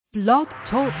Blog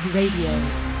Talk Radio.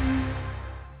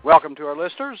 Welcome to our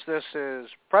listeners. This is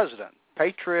President,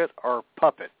 Patriot, or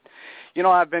Puppet. You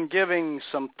know, I've been giving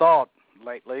some thought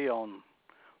lately on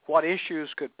what issues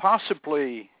could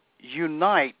possibly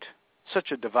unite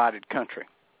such a divided country.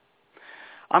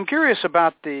 I'm curious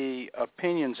about the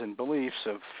opinions and beliefs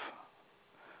of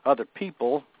other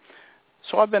people,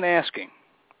 so I've been asking,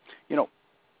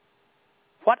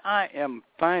 what I am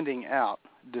finding out,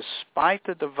 despite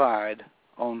the divide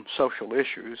on social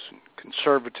issues,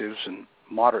 conservatives and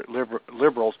moderate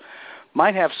liberals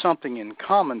might have something in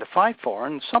common to fight for,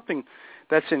 and something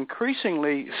that's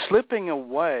increasingly slipping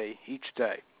away each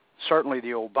day. Certainly the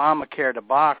Obamacare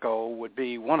debacle would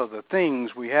be one of the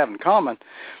things we have in common,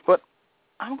 but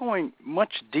I'm going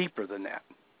much deeper than that.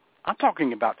 I'm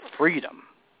talking about freedom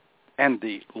and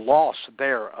the loss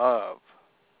thereof.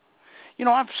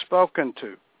 I've spoken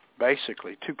to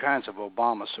basically two kinds of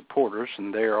Obama supporters,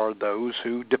 and there are those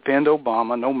who defend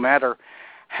Obama no matter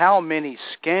how many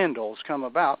scandals come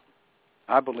about.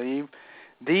 I believe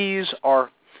these are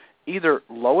either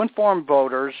low-informed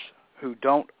voters who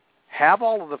don't have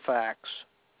all of the facts,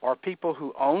 or people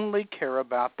who only care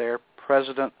about their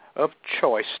president of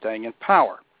choice staying in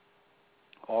power.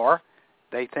 Or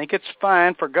they think it's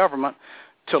fine for government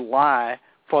to lie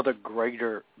for the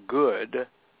greater good,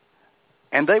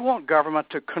 and they want government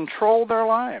to control their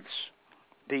lives.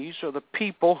 These are the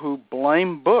people who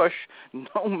blame Bush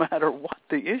no matter what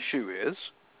the issue is.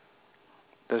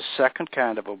 The second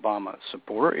kind of Obama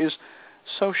supporter is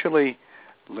socially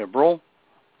liberal,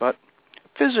 but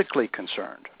physically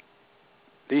concerned.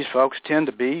 These folks tend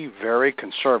to be very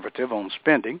conservative on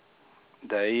spending.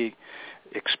 They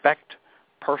expect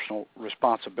personal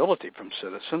responsibility from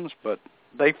citizens, but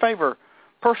they favor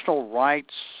personal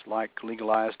rights like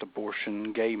legalized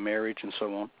abortion, gay marriage, and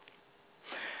so on.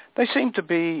 They seem to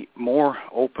be more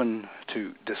open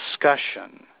to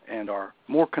discussion and are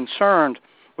more concerned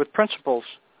with principles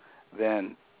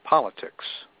than politics.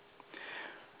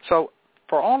 So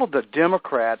for all of the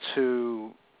Democrats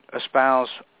who espouse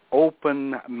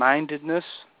open-mindedness,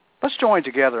 let's join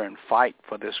together and fight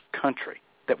for this country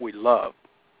that we love.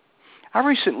 I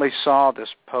recently saw this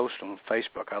post on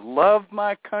Facebook. I love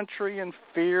my country and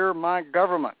fear my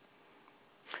government.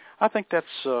 I think that's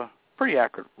a pretty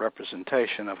accurate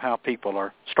representation of how people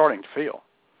are starting to feel.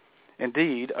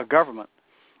 Indeed, a government,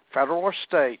 federal or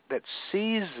state, that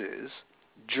seizes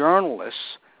journalists'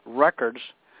 records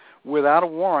without a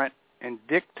warrant and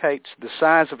dictates the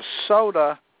size of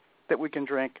soda that we can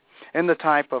drink and the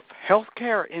type of health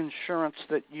care insurance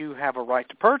that you have a right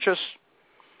to purchase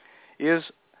is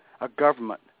a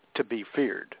government to be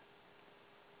feared.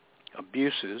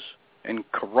 Abuses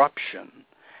and corruption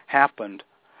happened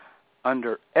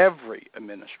under every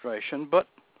administration, but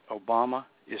Obama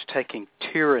is taking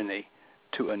tyranny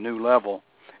to a new level.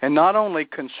 And not only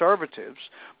conservatives,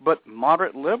 but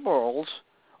moderate liberals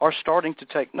are starting to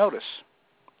take notice.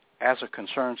 As a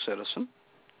concerned citizen,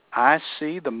 I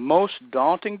see the most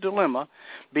daunting dilemma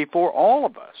before all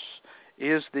of us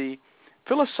is the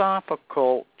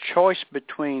philosophical choice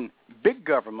between big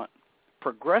government,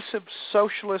 progressive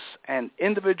socialists, and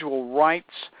individual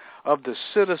rights of the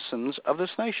citizens of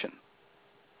this nation.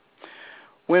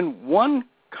 When one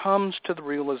comes to the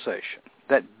realization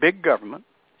that big government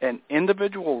and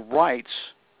individual rights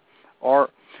are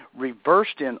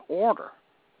reversed in order,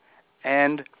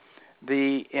 and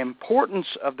the importance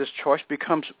of this choice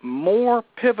becomes more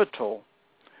pivotal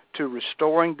to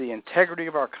restoring the integrity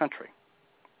of our country,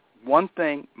 one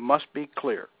thing must be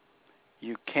clear.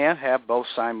 You can't have both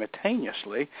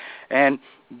simultaneously, and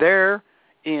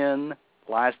therein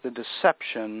lies the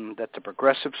deception that the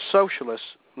progressive socialists,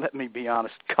 let me be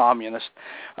honest, communists,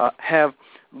 have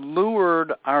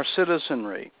lured our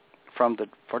citizenry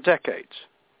for decades.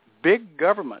 Big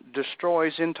government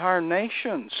destroys entire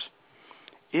nations.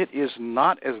 It is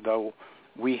not as though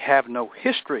we have no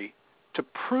history to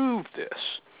prove this.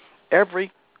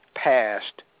 Every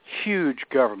past huge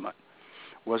government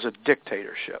was a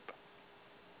dictatorship.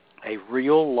 A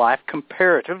real-life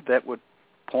comparative that would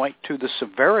point to the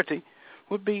severity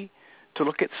would be to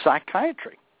look at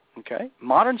psychiatry. Okay?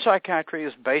 Modern psychiatry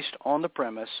is based on the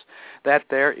premise that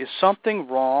there is something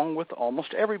wrong with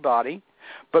almost everybody,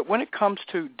 but when it comes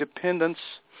to dependence,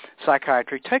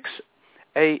 psychiatry takes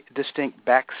a distinct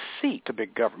back seat to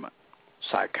big government.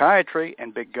 Psychiatry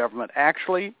and big government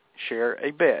actually share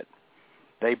a bed.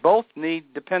 They both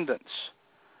need dependence.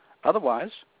 Otherwise,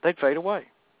 they fade away.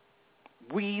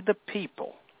 We, the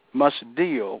people, must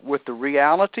deal with the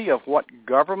reality of what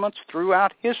governments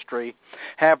throughout history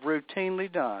have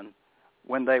routinely done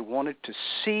when they wanted to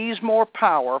seize more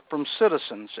power from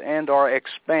citizens and or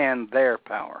expand their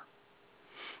power.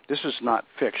 This is not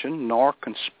fiction nor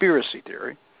conspiracy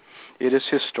theory. It is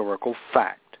historical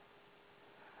fact.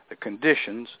 The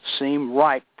conditions seem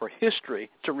ripe for history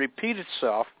to repeat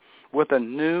itself with a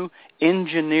new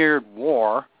engineered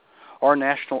war or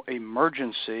national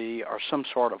emergency or some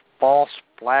sort of false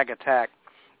flag attack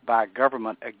by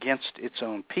government against its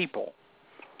own people.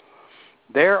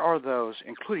 There are those,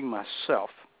 including myself,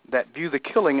 that view the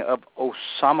killing of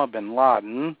Osama bin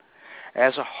Laden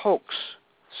as a hoax,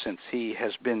 since he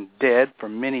has been dead for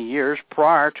many years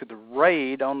prior to the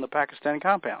raid on the Pakistani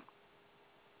compound.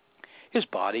 His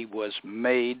body was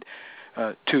made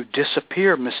to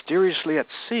disappear mysteriously at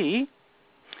sea,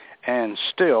 and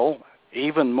still,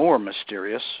 even more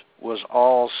mysterious, was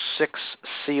all 6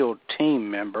 SEAL team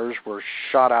members were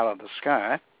shot out of the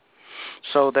sky.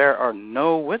 So there are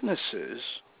no witnesses.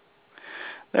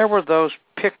 There were those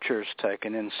pictures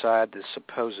taken inside the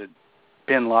supposed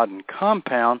bin Laden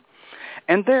compound,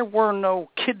 and there were no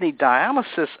kidney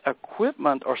dialysis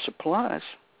equipment or supplies.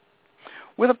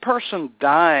 With a person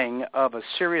dying of a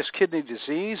serious kidney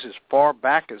disease as far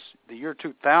back as the year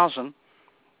 2000,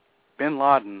 bin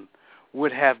Laden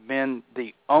would have been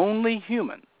the only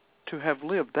human to have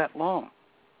lived that long.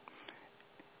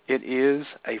 It is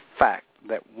a fact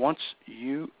that once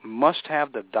you must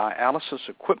have the dialysis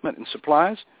equipment and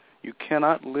supplies, you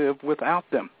cannot live without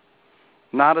them.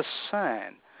 Not a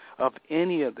sign of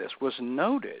any of this was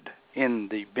noted in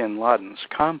the bin Laden's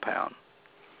compound.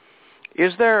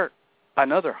 Is there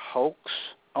another hoax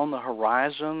on the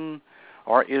horizon,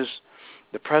 or is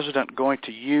the president going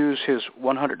to use his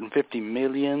 150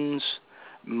 million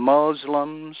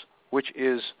Muslims, which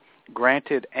is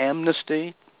granted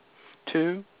amnesty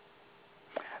to,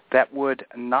 that would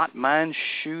not mind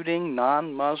shooting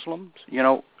non-Muslims,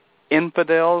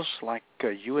 infidels like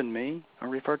you and me are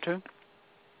referred to?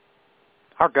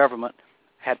 Our government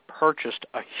had purchased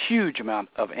a huge amount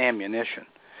of ammunition.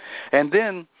 And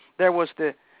then there was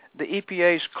the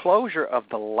EPA's closure of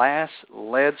the last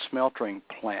lead smeltering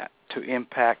plant to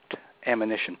impact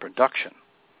ammunition production.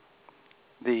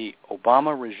 The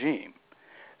Obama regime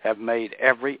have made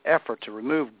every effort to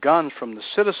remove guns from the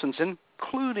citizens,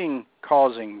 including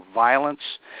causing violence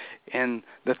in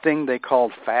the thing they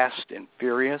called Fast and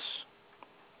Furious,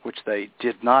 which they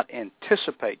did not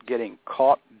anticipate getting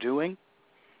caught doing.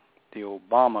 The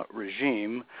Obama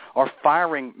regime are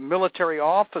firing military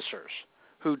officers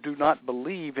who do not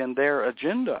believe in their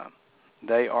agenda.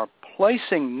 They are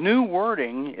placing new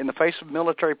wording in the face of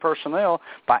military personnel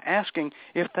by asking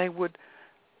if they would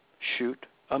shoot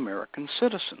American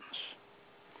citizens.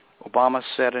 Obama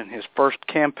said in his first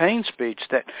campaign speech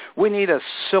that we need a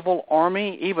civil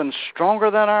army even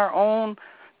stronger than our own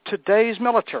today's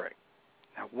military.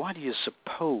 Now, why do you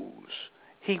suppose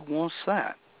he wants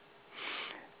that?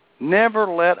 Never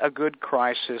let a good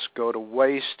crisis go to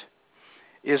waste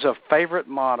is a favorite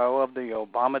motto of the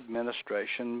Obama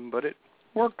administration, but it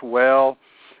worked well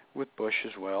with Bush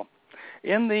as well.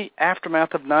 In the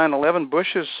aftermath of 9/11,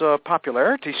 Bush's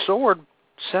popularity soared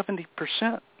 70%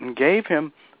 and gave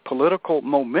him political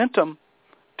momentum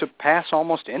to pass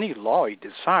almost any law he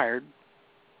desired.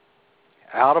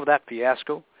 Out of that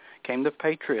fiasco came the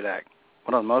Patriot Act,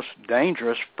 one of the most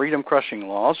dangerous freedom-crushing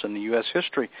laws in the U.S.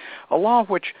 history, a law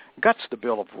which guts the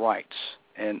Bill of Rights.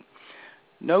 And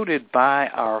noted by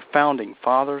our founding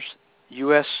fathers,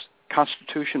 U.S.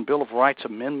 Constitution Bill of Rights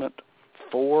Amendment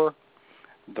 4,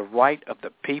 the right of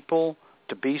the people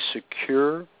to be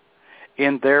secure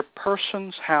in their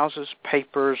persons, houses,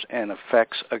 papers, and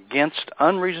effects against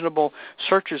unreasonable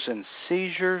searches and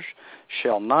seizures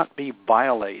shall not be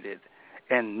violated,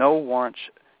 and no warrants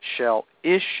shall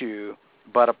issue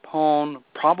but upon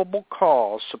probable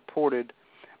cause supported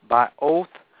by oath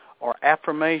or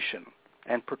affirmation,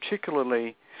 and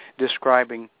particularly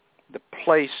describing the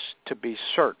place to be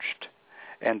searched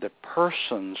and the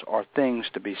persons or things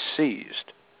to be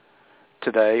seized.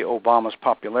 Today, Obama's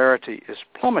popularity is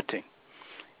plummeting,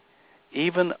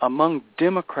 even among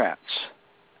Democrats,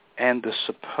 and the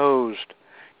supposed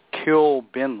kill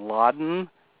bin Laden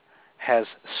has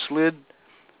slid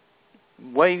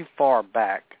way far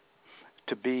back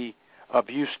to be of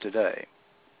use today.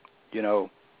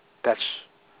 That's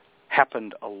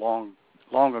happened a long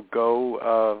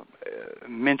ago,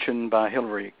 mentioned by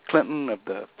Hillary Clinton of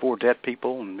the 4 dead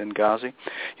people in Benghazi.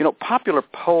 Popular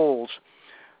polls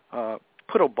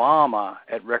put Obama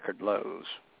at record lows.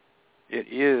 It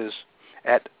is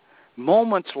at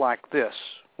moments like this,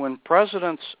 when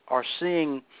presidents are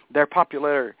seeing their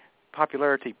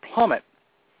popularity plummet,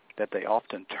 that they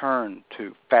often turn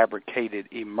to fabricated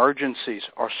emergencies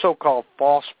or so-called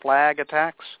false flag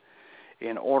attacks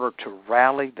in order to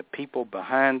rally the people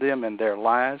behind them and their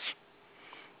lies.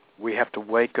 We have to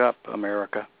wake up,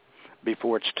 America,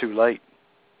 before it's too late.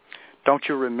 Don't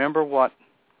you remember what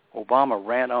Obama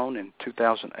ran on in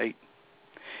 2008?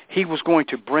 He was going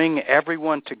to bring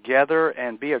everyone together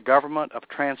and be a government of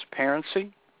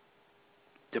transparency.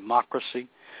 Democracy,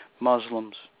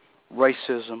 Muslims,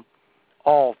 racism,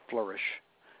 all flourish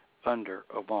under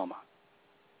Obama.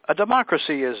 A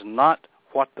democracy is not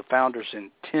what the founders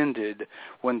intended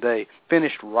when they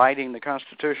finished writing the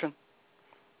Constitution.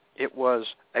 It was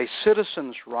a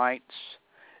citizens' rights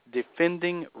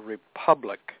defending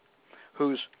republic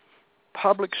whose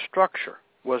public structure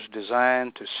was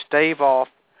designed to stave off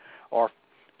or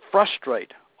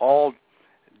frustrate all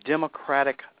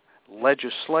democratic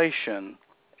legislation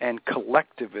and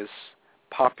collectivist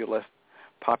popular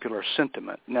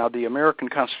sentiment. Now, the American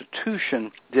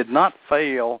Constitution did not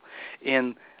fail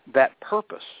in that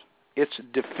purpose. Its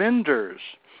defenders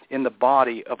in the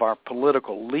body of our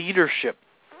political leadership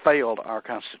failed our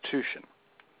Constitution.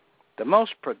 The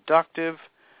most productive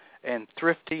and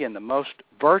thrifty and the most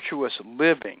virtuous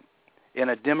living in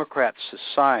a democrat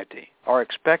society are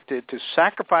expected to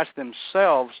sacrifice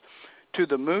themselves to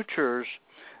the moochers,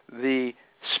 the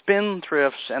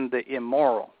spendthrifts, and the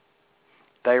immoral.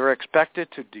 They are expected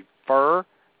to defer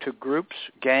to groups,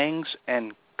 gangs,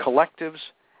 and collectives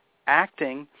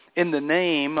acting in the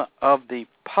name of the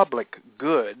public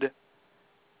good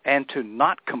and to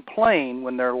not complain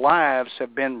when their lives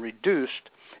have been reduced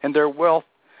and their wealth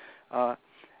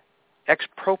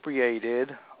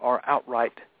expropriated or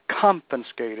outright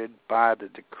confiscated by the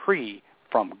decree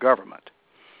from government.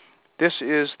 This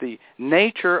is the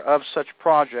nature of such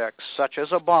projects such as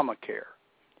Obamacare,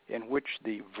 in which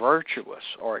the virtuous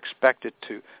are expected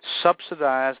to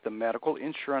subsidize the medical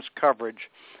insurance coverage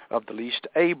of the least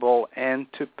able and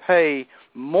to pay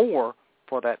more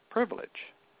for that privilege.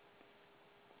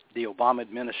 The Obama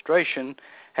administration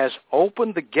has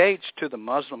opened the gates to the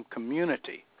Muslim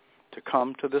community to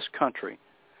come to this country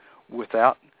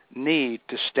without need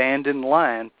to stand in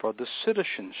line for the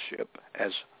citizenship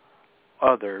as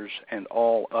others and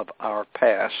all of our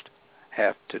past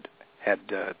had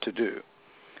to do.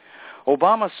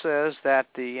 Obama says that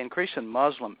the increase in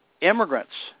Muslim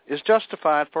immigrants is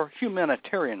justified for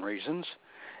humanitarian reasons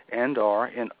and are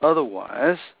in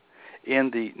otherwise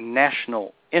in the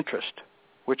national interest,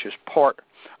 which is part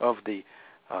of the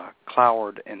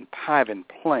Cloward and Piven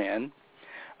plan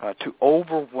to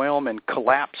overwhelm and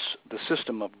collapse the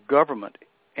system of government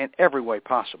in every way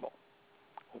possible.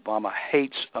 Obama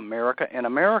hates America and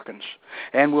Americans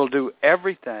and will do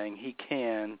everything he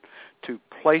can to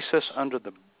place us under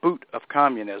the boot of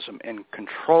communism and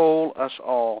control us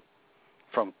all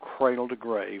from cradle to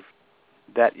grave.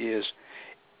 That is,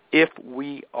 if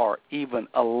we are even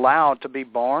allowed to be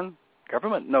born.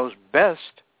 Government knows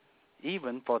best,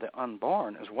 even for the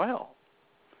unborn as well.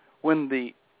 When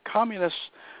the Communist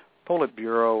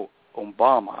Politburo,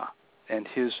 Obama, and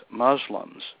his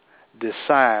Muslims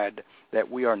decide that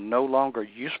we are no longer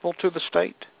useful to the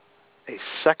state, a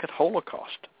second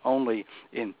Holocaust, only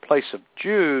in place of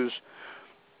Jews,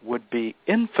 would be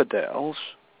infidels,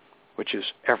 which is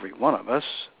every one of us,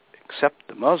 except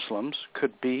the Muslims,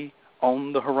 could be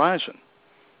on the horizon.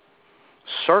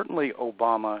 Certainly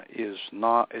Obama is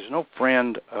no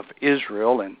friend of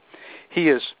Israel, and he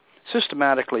is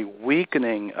systematically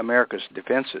weakening America's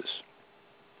defenses.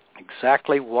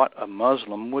 Exactly what a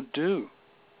Muslim would do.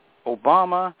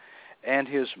 Obama and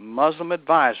his Muslim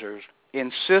advisors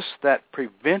insist that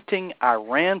preventing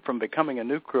Iran from becoming a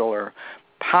nuclear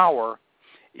power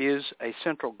is a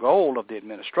central goal of the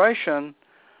administration,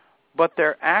 but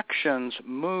their actions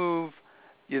move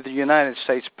the United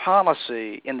States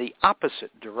policy in the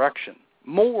opposite direction,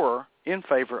 more in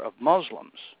favor of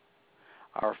Muslims.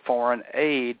 Our foreign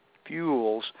aid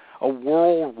fuels a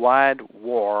worldwide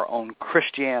war on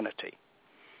Christianity.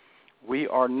 We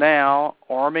are now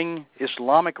arming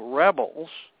Islamic rebels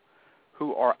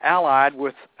who are allied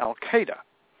with Al-Qaeda.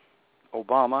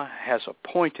 Obama has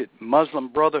appointed Muslim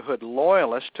Brotherhood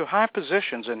loyalists to high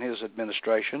positions in his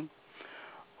administration.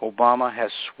 Obama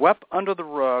has swept under the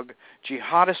rug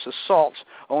jihadist assaults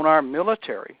on our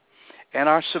military and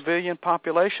our civilian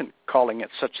population, calling it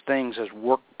such things as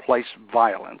workplace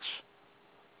violence.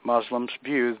 Muslims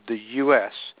view the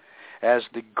U.S. as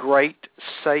the great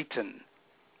Satan,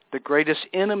 the greatest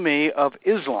enemy of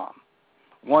Islam.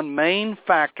 One main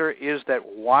factor is that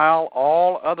while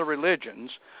all other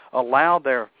religions allow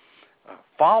their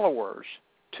followers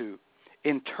to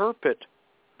interpret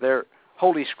their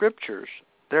holy scriptures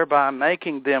thereby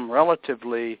making them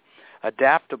relatively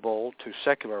adaptable to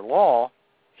secular law,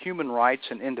 human rights,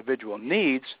 and individual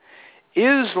needs,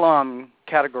 Islam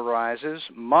categorizes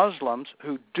Muslims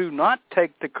who do not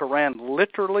take the Quran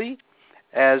literally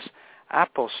as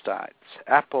apostates.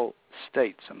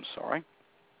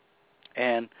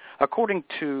 And according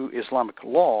to Islamic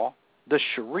law, the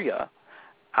Sharia,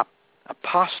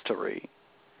 apostasy,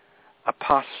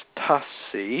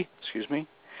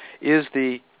 is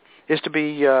to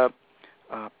be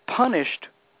punished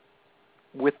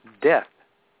with death.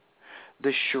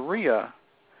 The Sharia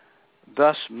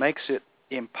thus makes it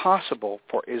impossible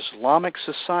for Islamic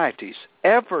societies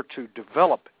ever to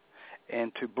develop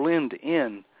and to blend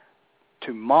in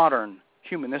to modern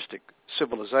humanistic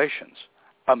civilizations.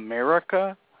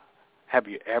 America, have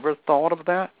you ever thought of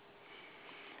that?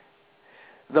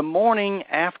 The morning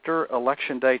after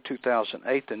Election Day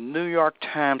 2008, the New York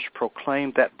Times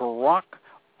proclaimed that Barack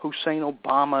Hussein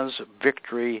Obama's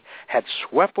victory had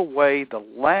swept away the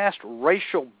last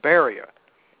racial barrier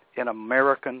in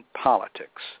American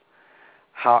politics.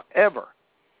 However,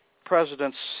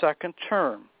 President's second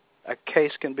term, a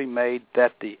case can be made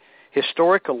that the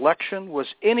historic election was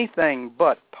anything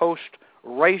but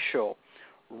post-racial.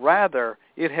 Rather,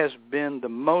 it has been the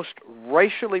most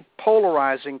racially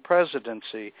polarizing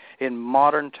presidency in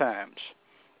modern times,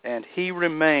 and he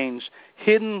remains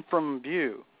hidden from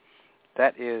view.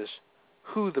 That is,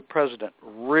 who the president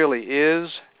really is,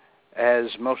 as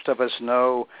most of us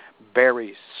know,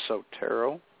 Barry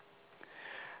Soetoro.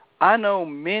 I know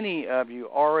many of you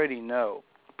already know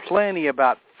plenty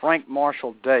about Frank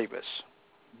Marshall Davis,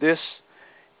 this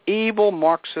evil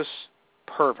Marxist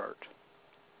pervert.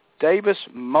 Davis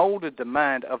molded the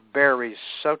mind of Barry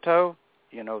Soetoro,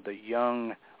 the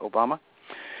young Obama,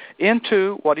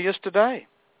 into what he is today.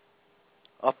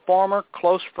 A former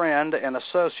close friend and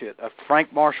associate of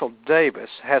Frank Marshall Davis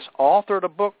has authored a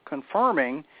book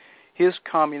confirming his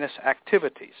communist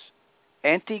activities,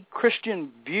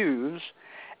 anti-Christian views,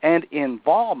 and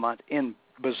involvement in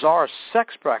bizarre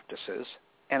sex practices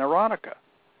and erotica.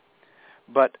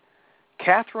 But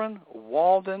Catherine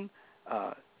Walden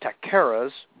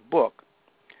Takara's book,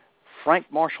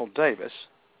 Frank Marshall Davis,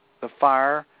 The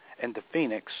Fire and the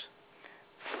Phoenix,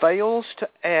 fails to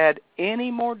add any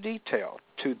more detail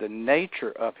to the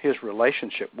nature of his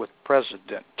relationship with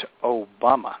President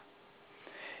Obama.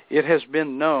 It has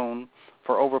been known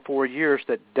for over 4 years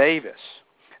that Davis,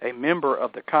 a member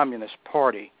of the Communist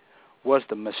Party, was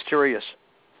the mysterious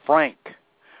Frank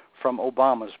from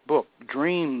Obama's book,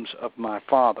 Dreams of My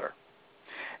Father,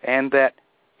 and that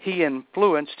he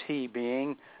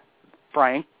being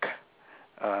Frank,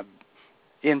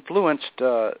 influenced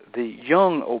the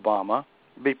young Obama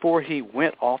before he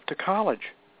went off to college.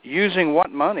 Using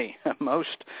what money?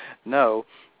 Most know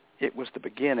it was the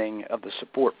beginning of the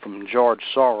support from George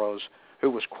Soros,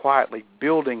 who was quietly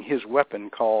building his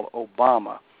weapon called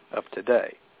Obama of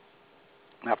today.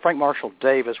 Now, Frank Marshall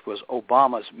Davis was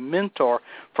Obama's mentor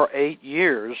for 8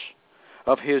 years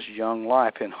of his young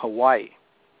life in Hawaii.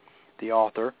 The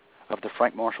author of the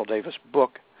Frank Marshall Davis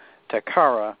book,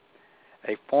 Takara,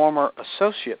 a former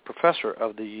associate professor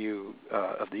of the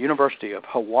University of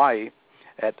Hawaii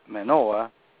at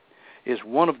Manoa, is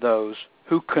one of those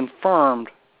who confirmed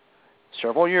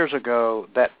several years ago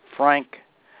that Frank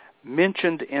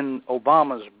mentioned in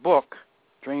Obama's book,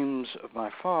 Dreams of My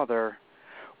Father,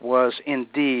 was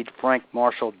indeed Frank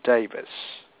Marshall Davis.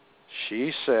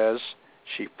 She says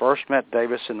she first met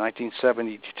Davis in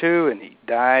 1972 and he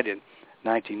died in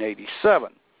 1987.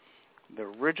 The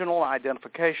original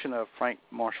identification of Frank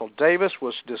Marshall Davis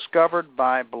was discovered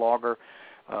by blogger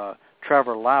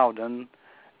Trevor Loudon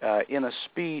in a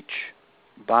speech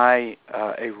by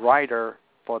a writer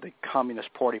for the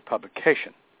Communist Party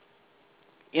publication.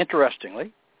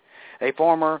 Interestingly, a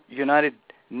former United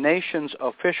Nations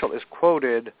official is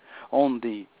quoted on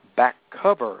the back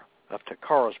cover of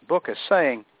Takara's book as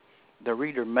saying, the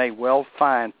reader may well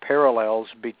find parallels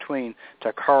between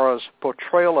Takara's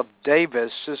portrayal of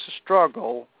Davis's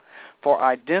struggle for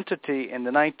identity in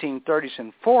the 1930s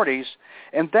and 40s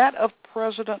and that of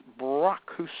President Barack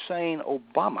Hussein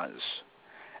Obama's,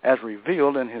 as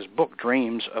revealed in his book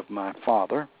Dreams of My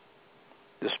Father.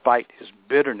 Despite his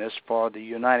bitterness for the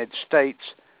United States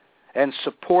and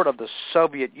support of the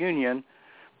Soviet Union,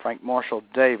 Frank Marshall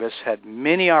Davis had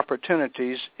many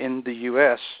opportunities in the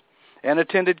U.S. and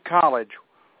attended college,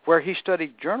 where he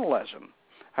studied journalism.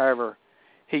 However,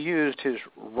 he used his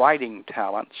writing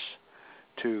talents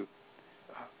to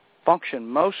function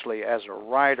mostly as a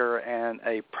writer and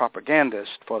a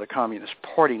propagandist for the Communist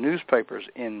Party newspapers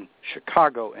in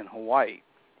Chicago and Hawaii.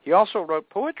 He also wrote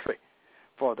poetry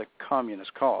for the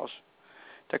communist cause.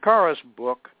 Takara's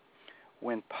book,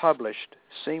 when published,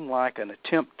 seemed like an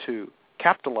attempt to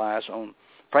capitalize on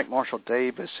Frank Marshall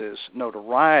Davis's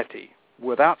notoriety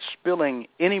without spilling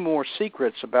any more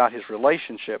secrets about his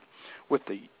relationship with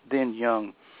the then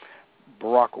young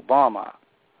Barack Obama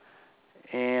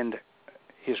and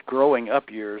his growing up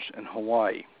years in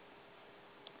Hawaii.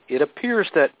 It appears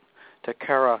that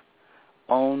Takara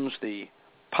owns the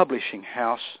publishing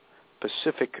house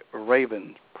Pacific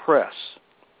Raven Press.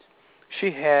 She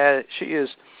is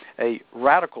a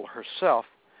radical herself,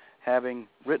 having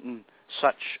written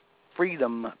such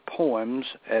freedom poems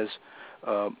as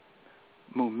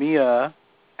Mumia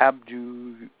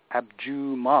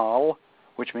Abjumal,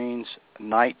 which means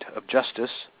Night of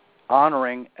Justice,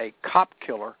 honoring a cop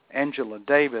killer, Angela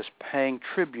Davis, paying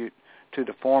tribute to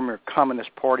the former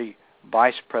Communist Party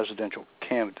vice presidential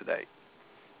candidate.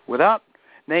 Without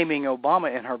naming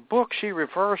Obama in her book, she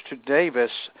refers to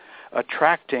Davis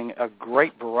attracting a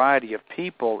great variety of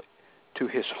people to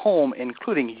his home,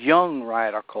 including young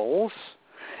radicals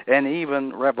and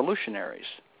even revolutionaries.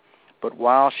 But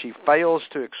while she fails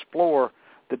to explore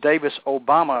the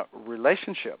Davis-Obama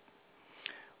relationship,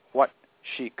 what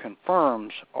she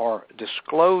confirms or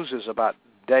discloses about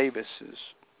Davis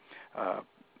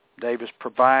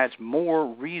provides more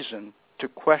reason to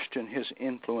question his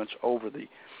influence over the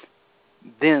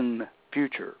then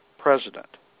future president.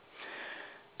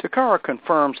 Takara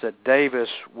confirms that Davis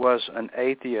was an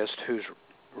atheist whose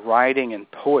writing and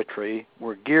poetry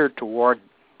were geared toward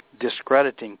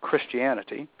discrediting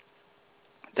Christianity.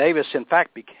 Davis, in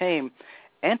fact, became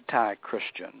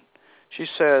anti-Christian. She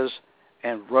says,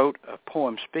 and wrote a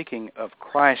poem speaking of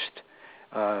Christ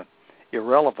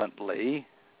irrelevantly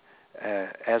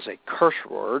as a curse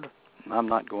word. I'm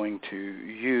not going to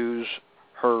use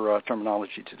her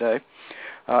terminology today.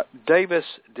 Davis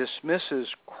dismisses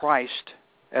Christ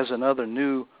as another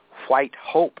new white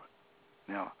hope.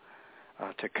 Now,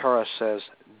 Takara says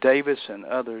Davis and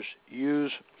others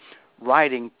use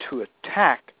writing to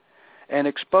attack and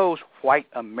expose white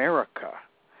America,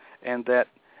 and that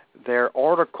their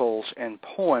articles and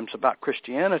poems about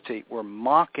Christianity were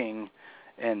mocking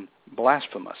and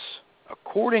blasphemous.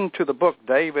 According to the book,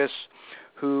 Davis,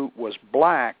 who was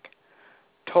black,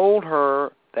 told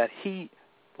her that he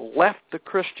left the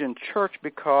Christian church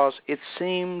because it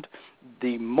seemed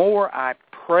the more I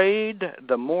prayed,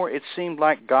 the more it seemed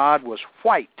like God was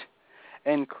white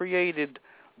and created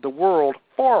the world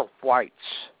for whites.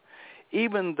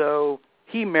 Even though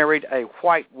he married a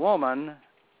white woman,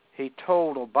 he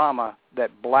told Obama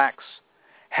that blacks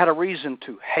had a reason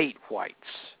to hate whites.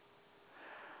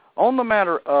 On the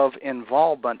matter of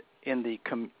involvement in the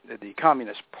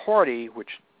Communist Party,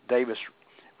 which Davis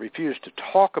refused to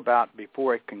talk about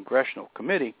before a congressional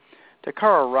committee,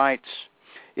 Takara writes,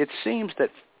 "It seems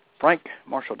that Frank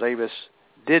Marshall Davis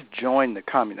did join the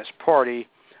Communist Party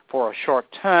for a short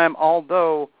time,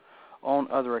 although on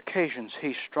other occasions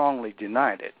he strongly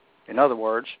denied it. In other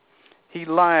words, he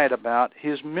lied about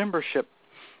his membership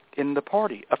in the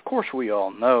party." Of course, we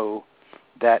all know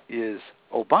that is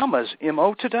Obama's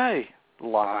MO today,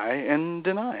 lie and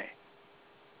deny.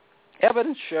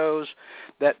 Evidence shows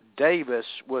that Davis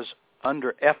was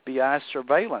under FBI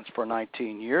surveillance for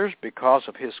 19 years because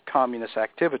of his communist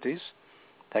activities.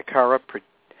 Takara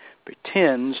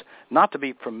pretends not to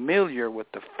be familiar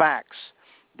with the facts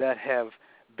that have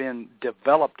been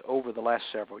developed over the last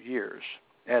several years,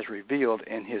 as revealed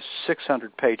in his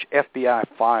 600-page FBI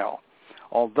file,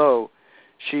 although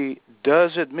she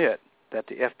does admit that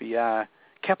the FBI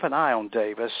kept an eye on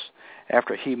Davis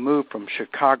after he moved from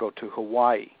Chicago to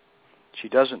Hawaii. She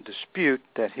doesn't dispute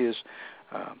that his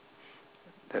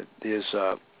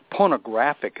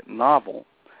pornographic novel,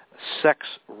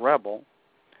 Sex Rebel,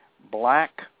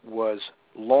 Black, was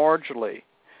largely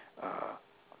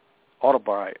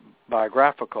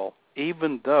autobiographical,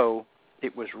 even though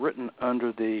it was written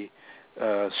under the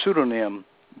pseudonym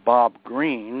Bob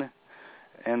Greene,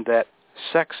 and that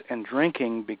sex and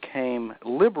drinking became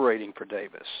liberating for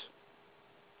Davis.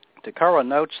 Takara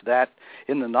notes that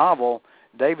in the novel,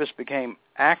 Davis became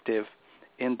active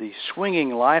in the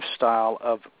swinging lifestyle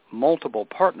of multiple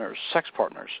partners, sex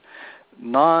partners,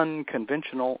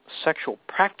 non-conventional sexual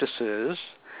practices,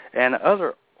 and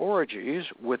other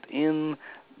orgies within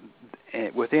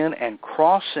and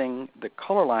crossing the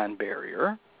color line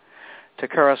barrier.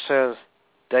 Takara says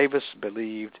Davis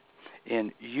believed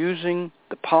in using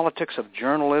the politics of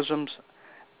journalism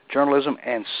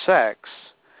and sex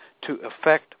to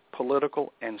affect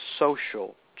political and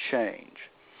social change.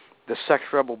 The Sex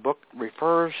Rebel book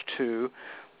refers to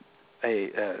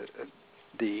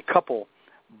the couple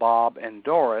Bob and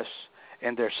Doris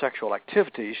and their sexual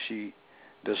activities. She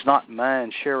does not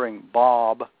mind sharing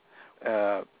Bob,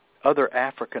 other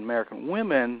African-American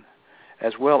women,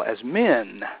 as well as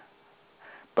men,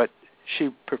 but she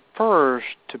prefers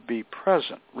to be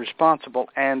present, responsible,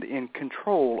 and in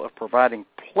control of providing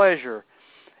pleasure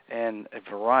and a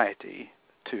variety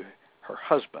to her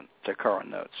husband, Takara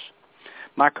notes.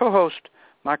 My co-host,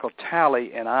 Michael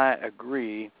Talley, and I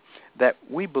agree that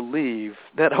we believe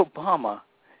that Obama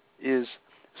is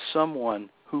someone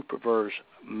who prefers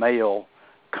male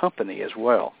company as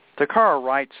well. Takara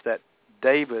writes that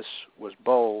Davis was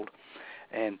bold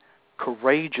and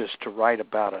courageous to write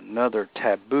about another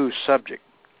taboo subject,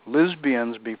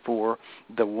 lesbians before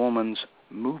the woman's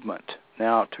movement.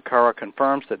 Now, Takara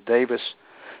confirms that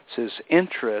Davis's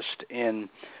interest in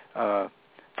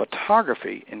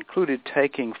photography included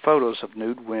taking photos of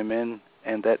nude women,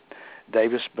 and that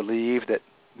Davis believed that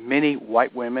many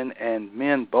white women and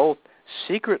men both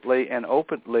secretly and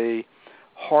openly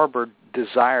harbored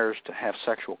desires to have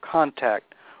sexual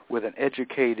contact with an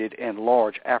educated and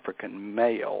large African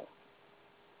male.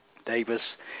 Davis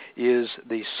is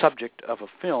the subject of a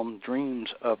film, Dreams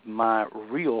of My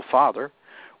Real Father,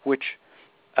 which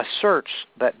asserts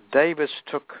that Davis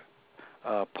took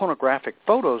pornographic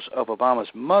photos of Obama's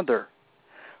mother,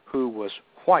 who was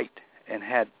white, and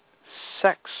had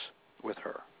sex with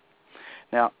her.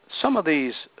 Now, some of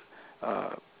these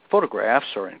photographs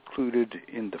are included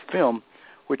in the film,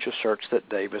 which asserts that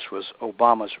Davis was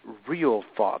Obama's real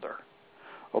father.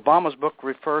 Obama's book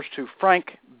refers to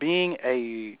Frank being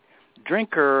a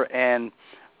drinker and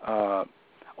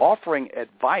offering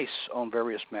advice on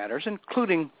various matters,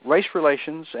 including race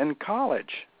relations and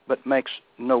college, but makes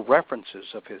no references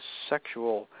of his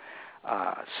sexual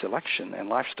selection and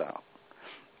lifestyle.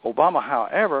 Obama,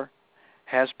 however,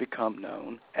 has become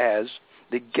known as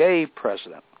the gay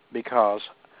president because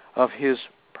of his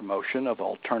promotion of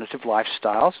alternative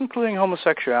lifestyles, including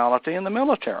homosexuality in the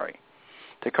military.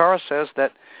 Takara says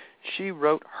that she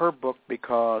wrote her book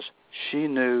because she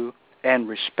knew and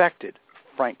respected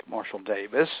Frank Marshall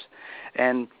Davis,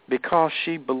 and because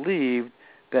she believed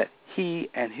that he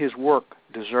and his work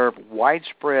deserve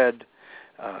widespread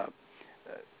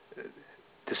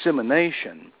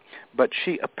dissemination, but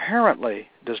she apparently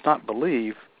does not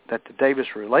believe that the Davis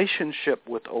relationship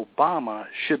with Obama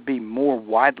should be more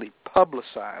widely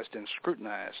publicized and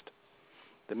scrutinized.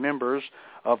 The members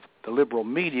of the liberal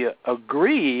media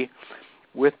agree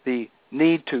with the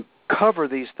need to cover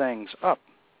these things up,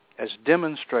 as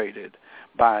demonstrated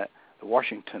by the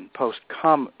Washington Post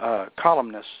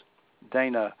columnist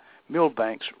Dana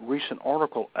Milbank's recent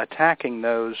article attacking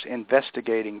those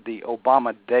investigating the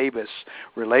Obama-Davis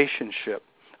relationship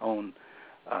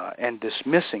and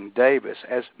dismissing Davis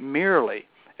as merely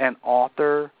an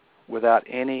author without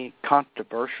any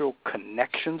controversial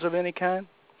connections of any kind.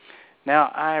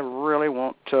 Now, I really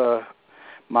want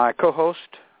my co-host,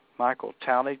 Michael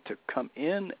Talley, to come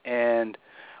in and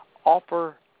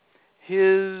offer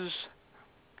his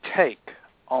take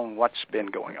on what's been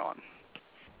going on.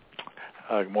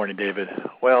 Good morning, David.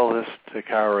 Well, this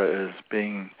Takara is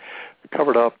being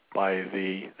covered up by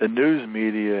the news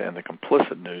media and the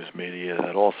complicit news media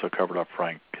that also covered up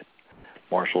Frank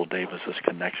Marshall Davis's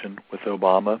connection with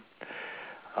Obama.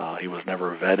 He was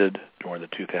never vetted during the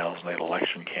 2008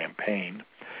 election campaign.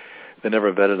 They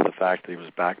never vetted the fact that he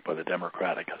was backed by the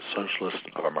Democratic Socialists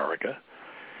of America.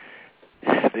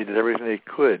 They did everything they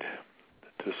could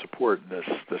to support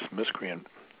this miscreant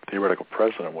theoretical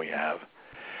president we have.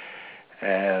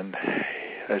 And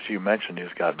as you mentioned, he's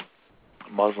got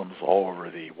Muslims all over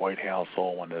the White House,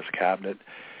 all in his cabinet.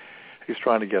 He's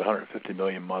trying to get 150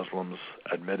 million Muslims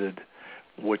admitted,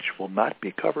 which will not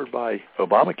be covered by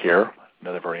Obamacare,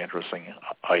 another very interesting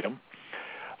item.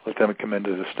 Let them come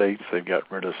into the states. They've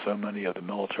got rid of so many of the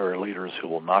military leaders who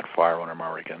will not fire on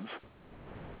Americans.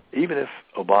 Even if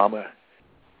Obama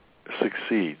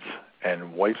succeeds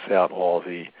and wipes out all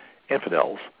the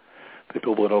infidels, the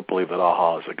people who don't believe that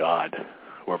Allah is a god,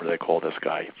 whoever they call this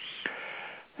guy.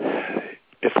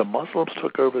 If the Muslims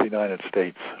took over the United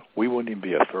States, we wouldn't even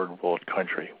be a third world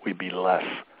country. We'd be less.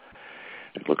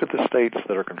 Look at the states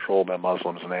that are controlled by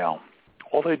Muslims now.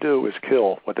 All they do is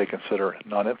kill what they consider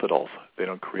non-infidels. They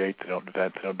don't create, they don't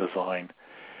invent, they don't design.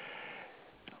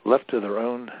 Left to their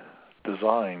own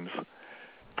designs,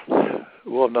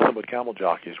 we'll have nothing but camel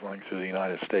jockeys running through the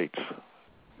United States.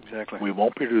 Exactly. We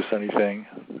won't produce anything.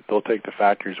 They'll take the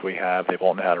factories we have. They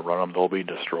won't know how to run them. They'll be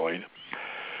destroyed.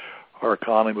 Our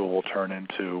economy will turn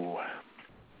into,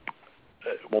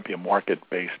 it won't be a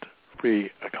market-based free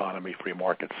economy, free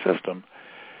market system.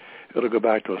 It'll go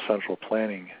back to a central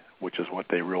planning, which is what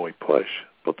they really push,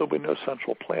 but there'll be no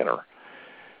central planner.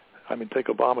 I mean, take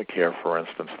Obamacare, for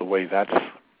instance, the way that's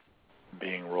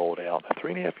being rolled out.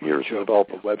 3.5 years to develop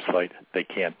a website, they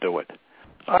can't do it.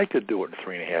 I could do it in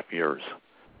 3.5 years.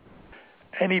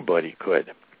 Anybody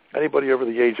could. Anybody over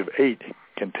the age of 8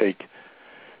 can take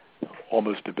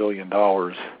almost $1 billion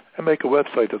and make a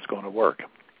website that's going to work.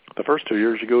 The first 2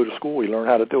 years you go to school, you learn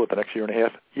how to do it. The next 1.5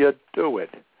 years, you do it.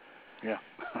 Yeah.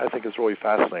 I think it's really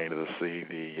fascinating to see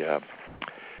the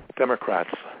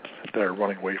Democrats that are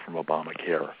running away from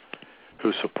Obamacare,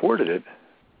 who supported it,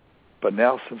 but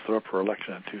now since they're up for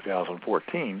election in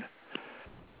 2014,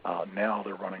 now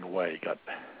they're running away.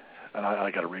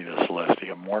 I got to read this list. You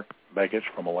got Mark Begich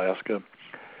from Alaska,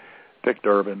 Dick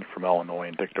Durbin from Illinois,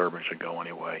 and Dick Durbin should go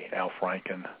anyway. Al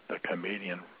Franken, the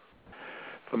comedian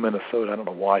from Minnesota, I don't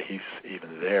know why he's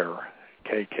even there.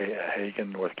 K.K.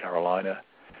 Hagan, North Carolina.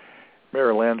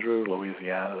 Mary Landrieu,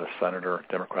 Louisiana, the senator,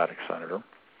 Democratic senator.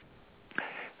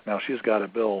 Now she's got a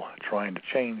bill trying to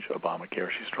change Obamacare.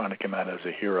 She's trying to come out as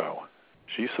a hero.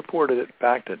 She supported it,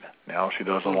 backed it. Now she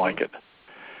doesn't like it.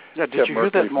 Yeah, did you hear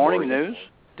that morning news?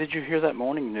 Did you hear that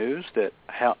morning news that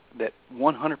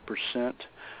 100%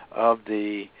 of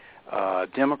the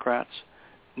Democrats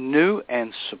knew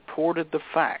and supported the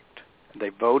fact, they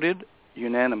voted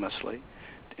unanimously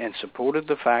and supported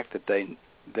the fact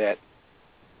that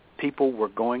people were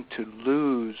going to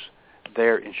lose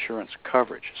their insurance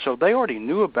coverage. So they already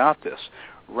knew about this.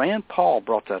 Rand Paul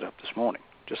brought that up this morning.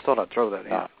 Just thought I'd throw that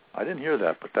in. I didn't hear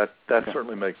that, but that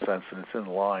certainly makes sense, and it's in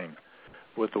line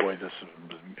with the way this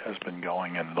has been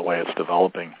going and the way it's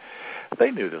developing.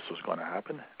 They knew this was going to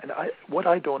happen. And what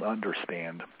I don't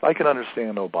understand, I can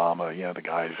understand Obama. You know, the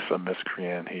guy's a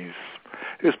miscreant. He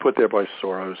was put there by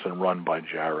Soros and run by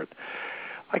Jarrett.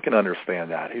 I can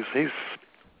understand that. He's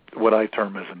what I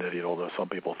term as an idiot, although some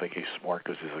people think he's smart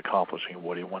because he's accomplishing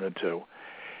what he wanted to.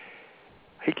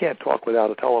 He can't talk without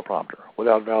a teleprompter,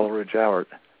 without Valerie Jarrett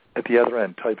at the other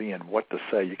end typing in what to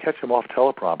say. You catch him off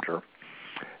teleprompter,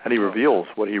 and he reveals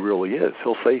what he really is.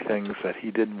 He'll say things that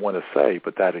he didn't want to say,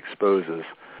 but that exposes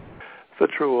the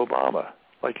true Obama.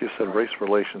 Like you said, race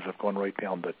relations have gone right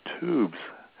down the tubes.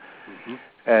 Mm-hmm.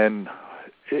 And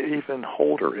even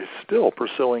Holder is still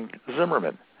pursuing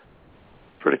Zimmerman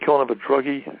for the killing of a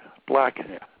druggy black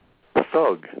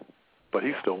thug, but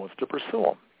he still wants to pursue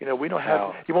him. You know, we don't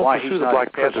have. He won't pursue the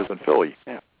Black Panthers in Philly.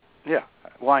 Yeah.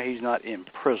 Why he's not in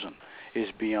prison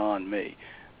is beyond me.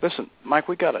 Listen, Mike,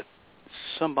 we got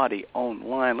somebody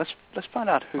online. Let's find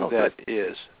out who that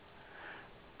is.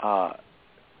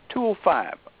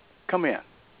 205, come in.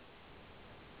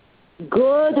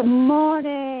 Good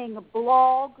morning,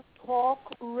 Blog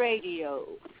Talk Radio.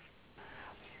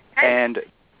 And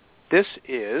this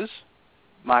is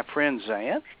my friend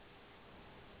Zan.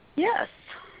 Yes.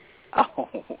 Oh,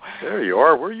 there you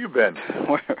are. Where you been?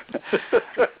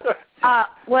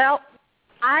 Well,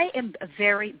 I am a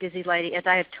very busy lady, as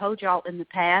I have told y'all in the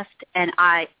past, and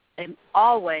I am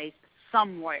always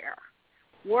somewhere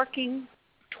working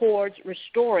towards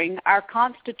restoring our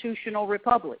constitutional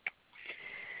republic.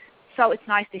 So it's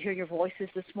nice to hear your voices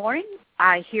this morning.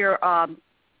 I hear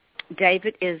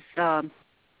David is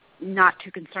not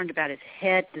too concerned about his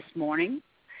head this morning,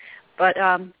 but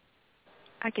I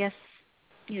guess,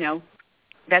 you know,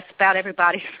 that's about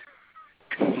everybody's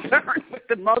concerned with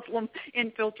the Muslim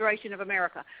infiltration of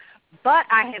America. But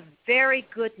I have very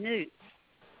good news.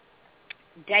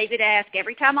 David asked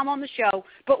every time I'm on the show,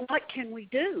 but what can we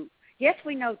do? Yes,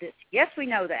 we know this. Yes, we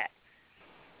know that.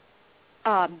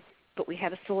 But we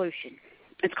have a solution.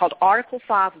 It's called Article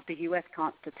 5 of the U.S.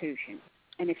 Constitution.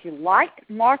 And if you liked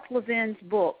Mark Levin's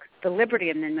book, The Liberty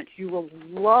Amendment, you will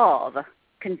love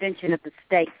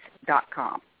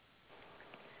conventionofthestates.com.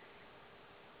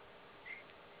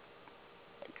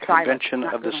 Convention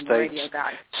of the States.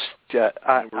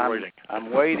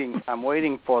 I'm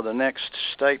waiting for the next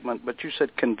statement, but you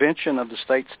said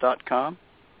conventionofthestates.com?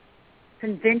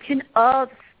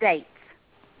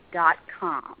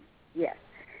 Conventionofstates.com. Yes.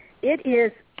 It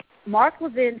is, Mark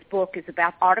Levin's book is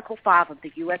about Article 5 of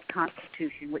the U.S.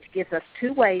 Constitution, which gives us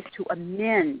two ways to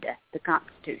amend the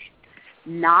Constitution.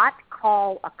 Not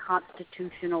call a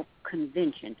constitutional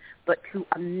convention, but to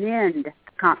amend the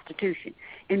Constitution.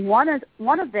 And one of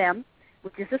them,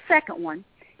 which is the second one,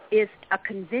 is a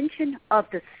convention of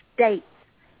the states,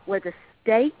 where the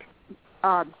state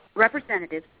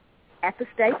representatives at the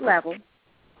state level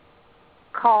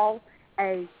call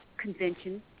a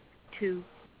convention to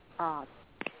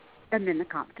amend the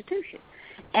Constitution.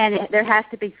 And there has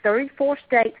to be 34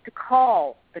 states to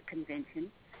call the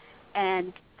convention,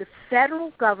 and the federal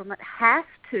government has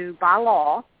to, by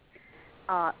law,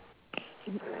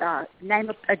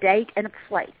 name a date and a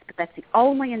place, but that's the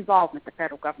only involvement the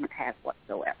federal government has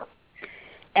whatsoever.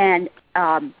 And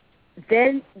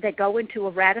then they go into a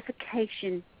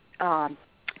ratification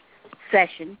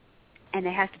session, and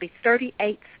there has to be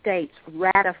 38 states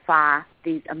ratify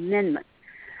these amendments.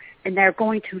 And they're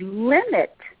going to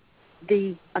limit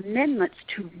the amendments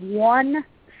to one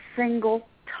single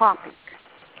topic,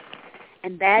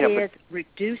 and that is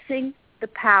reducing the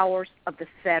powers of the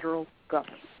federal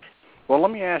government. Well,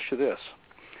 let me ask you this.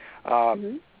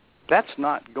 That's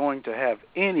not going to have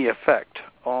any effect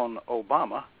on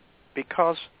Obama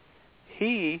because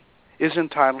he is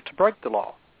entitled to break the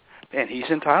law, and he's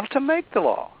entitled to make the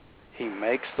law. He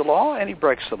makes the law, and he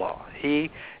breaks the law. He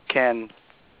can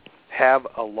have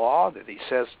a law that he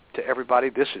says to everybody,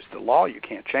 this is the law, you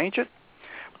can't change it.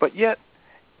 But yet,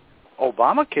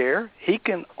 Obamacare, he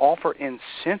can offer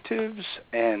incentives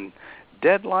and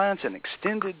deadlines and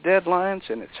extended deadlines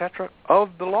and et cetera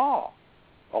of the law.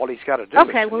 All he's got to do is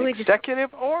an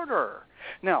executive order.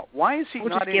 Now, why is he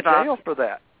not in jail for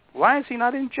that? Why is he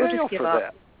not in jail for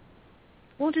that?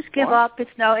 We'll just give up. It's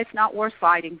not worth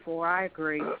fighting for. I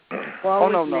agree.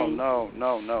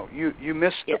 No. You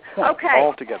missed the point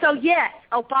altogether. So yes,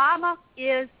 Obama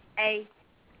is a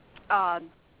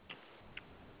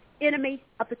enemy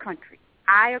of the country.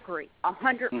 I agree,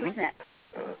 100%.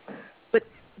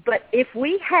 But if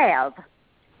we have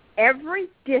every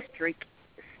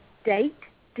state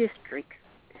district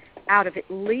out of at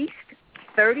least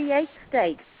 38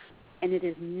 states, and it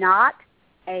is not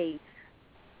a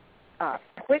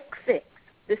quick fix.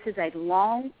 This is a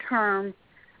long-term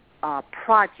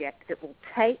project that will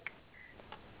take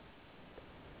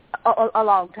a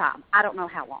long time. I don't know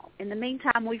how long. In the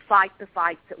meantime, we fight the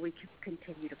fights that we can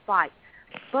continue to fight.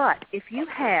 But if you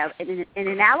have, and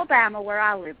in Alabama where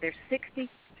I live, there's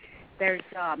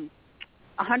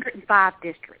 105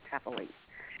 districts, I believe.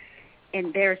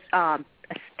 And there's a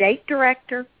state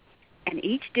director, and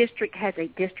each district has a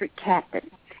district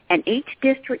captain. And each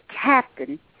district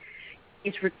captain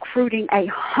is recruiting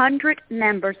 100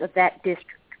 members of that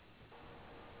district.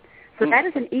 So that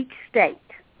is in each state.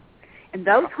 And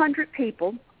those 100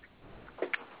 people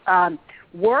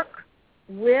work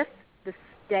with the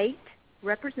state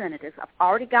representatives. I've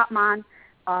already got mine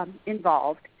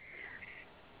involved.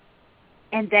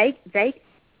 And they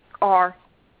are,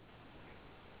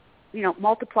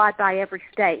 multiplied by every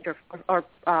state or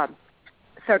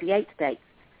 38 states.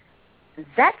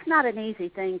 That's not an easy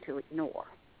thing to ignore.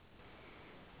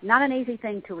 Not an easy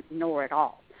thing to ignore at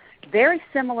all. Very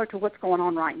similar to what's going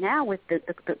on right now with the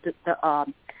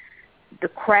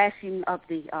crashing of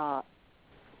the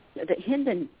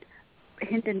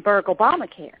Hindenburg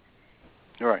Obamacare.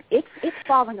 Right. It's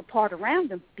falling apart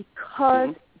around them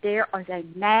because there is a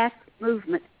mass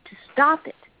movement to stop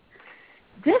it.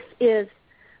 This is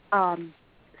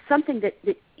something that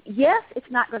yes, it's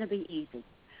not going to be easy.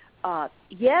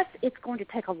 Yes, it's going to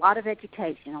take a lot of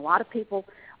education. A lot of people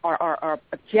are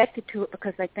objected to it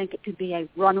because they think it could be a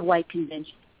runaway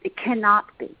convention. It cannot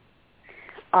be.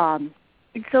 And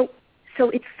so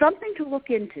it's something to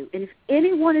look into. And if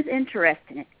anyone is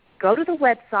interested in it, go to the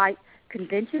website,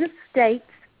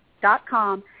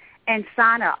 conventionofstates.com, and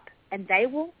sign up. And they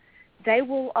will.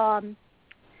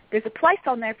 There's a place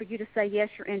on there for you to say yes,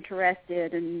 you're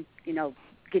interested, and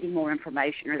getting more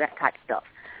information or that type of stuff.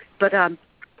 But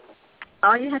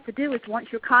all you have to do is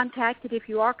once you're contacted, if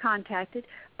you are contacted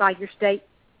by your state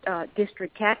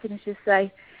district captain, is just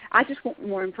say, I just want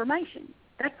more information.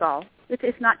 That's all.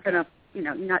 It's not going to,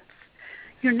 you're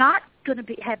not going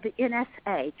to have the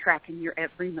NSA tracking your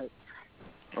every move.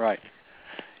 Right.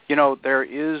 There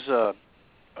is a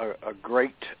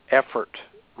great effort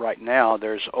right now.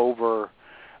 There's over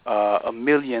 1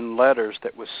 million letters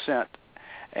that was sent,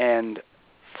 and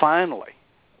finally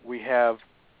we have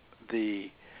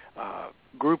the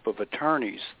group of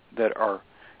attorneys that are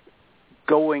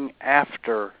going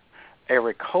after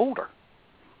Eric Holder,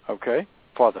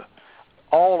 for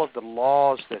all of the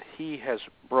laws that he has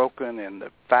broken, and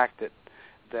the fact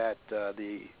that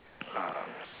the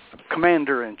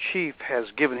commander-in-chief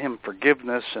has given him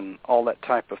forgiveness and all that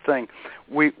type of thing.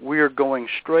 We are going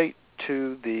straight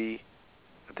to the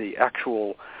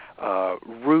actual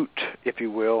root, if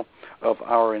you will, of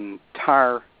our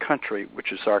entire country,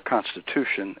 which is our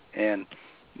Constitution, and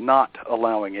not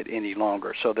allowing it any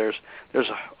longer. So there's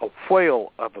a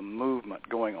whale of a movement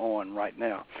going on right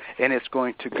now, and it's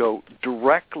going to go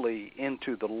directly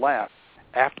into the lap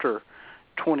after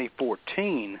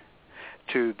 2014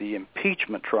 to the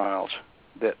impeachment trials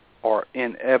that are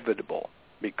inevitable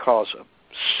because of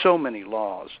so many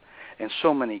laws and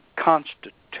so many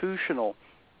constitutional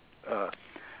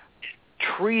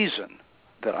treason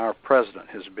that our president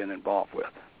has been involved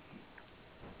with.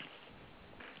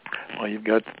 Well, you've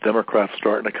got the Democrats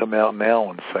starting to come out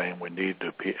now and saying we need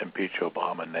to impeach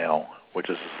Obama now, which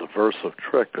is a subversive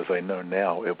trick because they know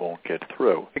now it won't get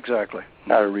through. Exactly.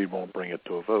 Harry Reid won't bring it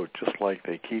to a vote, just like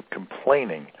they keep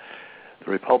complaining. The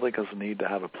Republicans need to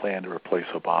have a plan to replace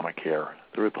Obamacare.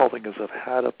 The Republicans have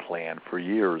had a plan for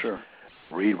years. Sure.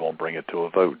 Reid won't bring it to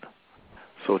a vote.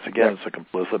 So it's a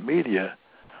complicit media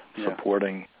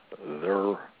supporting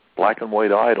their black and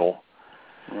white idol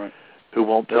who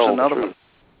won't tell the truth.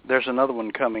 There's another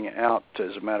one coming out,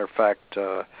 as a matter of fact,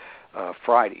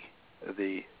 Friday.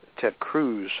 The Ted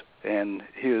Cruz and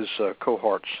his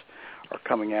cohorts are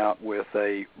coming out with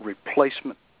a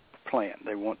replacement plan.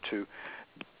 They want to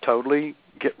totally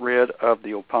get rid of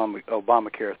the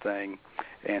Obamacare thing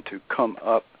and to come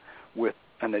up with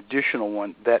an additional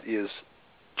one that is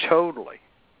totally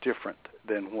different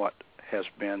than what has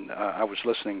been. I was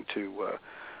listening to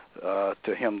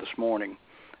him this morning.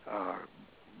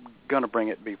 Going to bring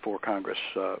it before Congress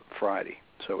Friday.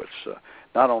 So it's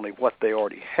not only what they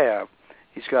already have,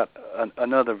 he's got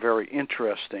another very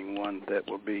interesting one that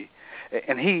will be,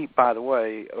 and he, by the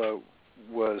way,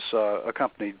 was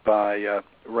accompanied by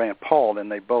Rand Paul,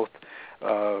 and they both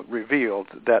revealed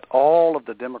that all of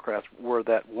the Democrats were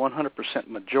that 100%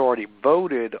 majority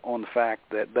voted on the fact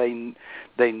that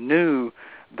they knew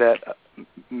that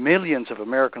millions of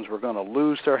Americans were going to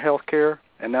lose their health care,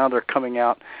 and now they're coming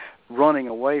out running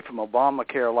away from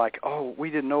Obamacare like, oh, we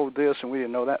didn't know this and we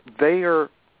didn't know that.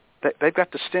 They've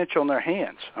got the stench on their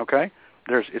hands, okay?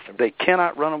 They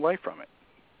cannot run away from it.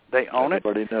 They own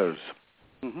Everybody knows.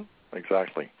 Mm-hmm.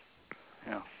 Exactly.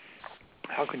 Yeah.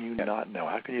 How can you not know?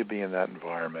 How can you be in that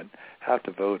environment, have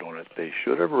to vote on it? They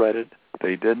should have read it.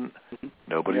 They didn't. Mm-hmm.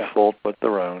 Nobody's fault but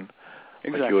their own.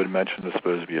 Exactly. Like you had mentioned, it's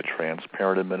supposed to be a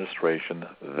transparent administration.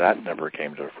 That never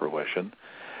came to fruition.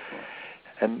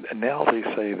 And now they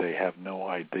say they have no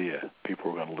idea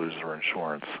people were going to lose their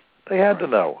insurance. They had to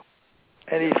know.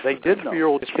 Any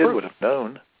 50-year-old kid would have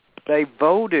known. They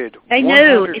voted. They 100%.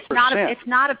 knew it's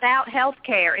not about health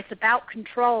care. It's about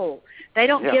control. They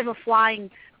don't give a flying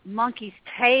monkey's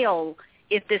tail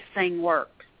if this thing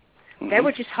works. Mm-hmm. They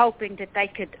were just hoping that they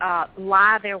could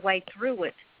lie their way through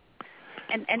it,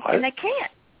 and they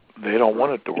can't. They don't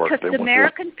want it to work. Because the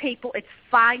American people, it's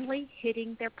finally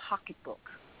hitting their pocketbook.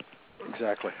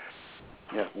 Exactly.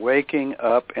 Yeah, waking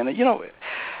up, and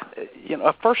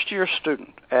a first-year student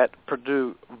at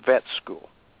Purdue vet school,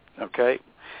 okay,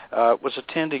 was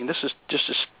attending. This is just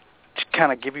to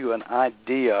kind of give you an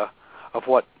idea of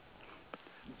what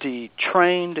the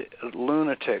trained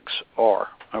lunatics are.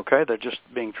 Okay, they're just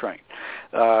being trained.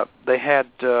 They had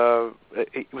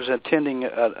he was attending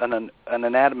an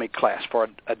anatomy class for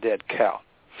a dead cow.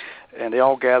 And they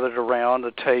all gathered around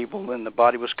the table, and the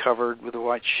body was covered with a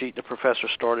white sheet. The professor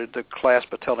started the class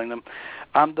by telling them,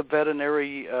 I'm the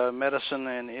veterinary medicine,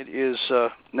 and it is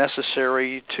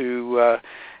necessary to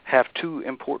have two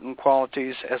important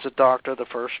qualities as a doctor. The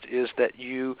first is that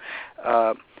you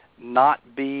not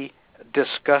be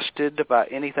disgusted by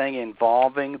anything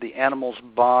involving the animal's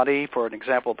body. For an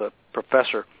example, the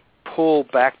professor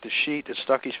pulled back the sheet and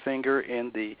stuck his finger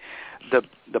in the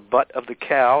butt of the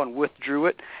cow and withdrew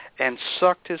it and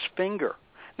sucked his finger.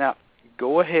 Now,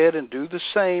 go ahead and do the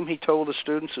same, he told the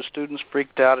students. The students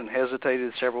freaked out and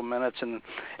hesitated several minutes, and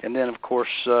then, of course,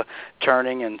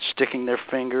 turning and sticking their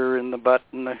finger in the butt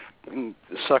and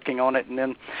sucking on it. And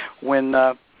then when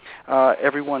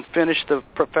everyone finished, the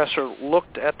professor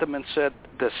looked at them and said,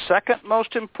 the second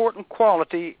most important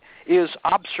quality is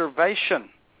observation.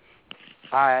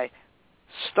 I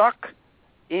stuck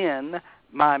in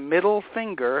my middle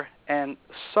finger and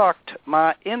sucked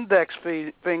my index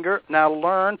finger. Now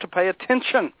learn to pay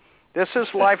attention. This is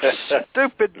life's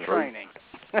stupid training.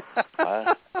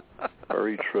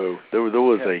 Very true. There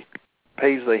was a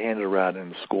page they handed around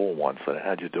in school once that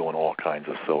had you doing all kinds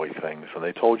of silly things, and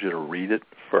they told you to read it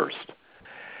first.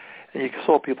 And you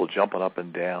saw people jumping up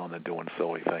and down and doing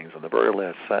silly things, and the very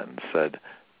last sentence said,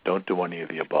 don't do any of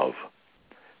the above.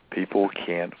 People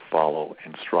can't follow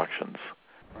instructions.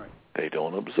 Right. They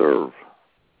don't observe.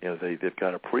 They've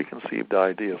got a preconceived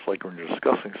idea. It's like when you're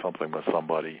discussing something with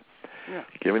somebody,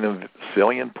 giving them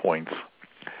salient points.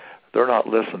 They're not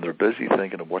listening. They're busy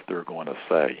thinking of what they're going to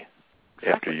say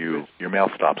after your mouth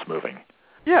stops moving.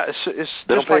 Yeah, it's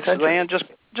just like Zan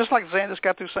just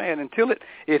got through saying, until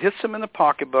it hits them in the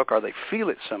pocketbook or they feel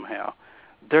it somehow,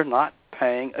 they're not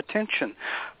paying attention.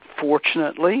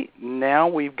 Fortunately, now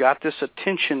we've got this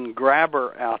attention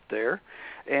grabber out there,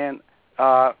 and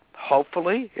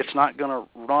hopefully it's not going to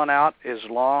run out as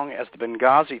long as the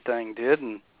Benghazi thing did,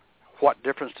 and what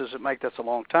difference does it make? That's a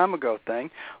long time ago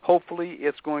thing. Hopefully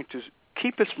it's going to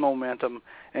keep its momentum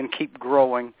and keep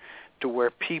growing to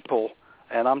where people,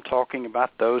 and I'm talking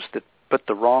about those that put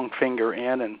the wrong finger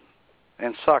in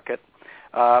and suck it,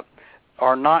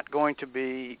 are not going to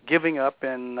be giving up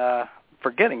and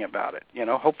forgetting about it.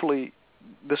 Hopefully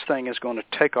this thing is going to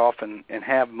take off and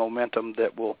have momentum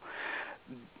that will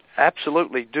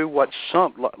absolutely do what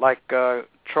like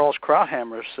Charles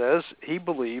Krauthammer says. He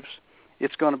believes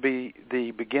it's going to be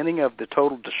the beginning of the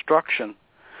total destruction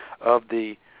of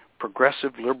the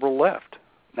progressive liberal left.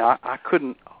 Now, I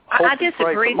couldn't hope I and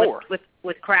pray for more.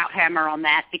 with Krauthammer on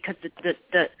that, because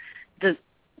the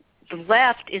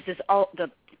left is as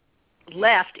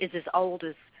old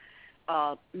as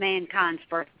mankind's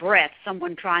first breath,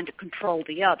 someone trying to control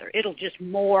the other. It'll just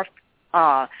morph,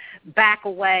 back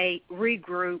away,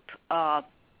 regroup,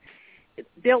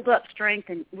 build up strength,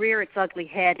 and rear its ugly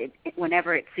head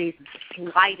whenever it sees the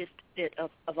slightest bit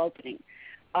of opening.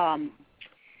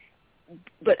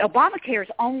 But Obamacare is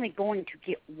only going to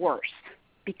get worse,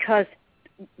 because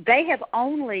this is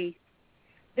only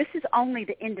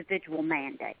the individual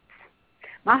mandates.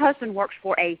 My husband works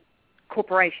for a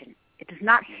corporation. It is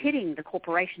not hitting the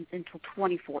corporations until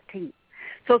 2014.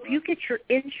 So if you get your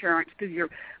insurance through your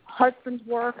husband's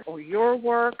work or your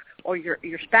work or your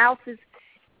spouse's,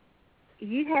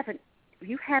 you haven't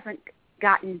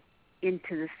gotten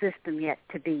into the system yet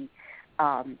to be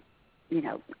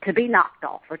to be knocked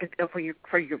off or for your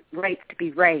rates to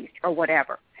be raised or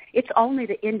whatever. It's only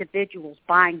the individuals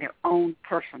buying their own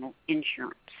personal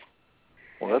insurance.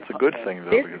 Well, that's a good thing, though,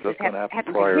 because that's going to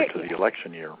happen prior to the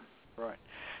election year. Right.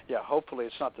 Yeah, hopefully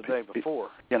it's not the day before,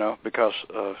 because,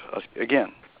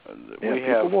 again,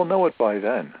 people will know it by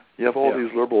then. You have all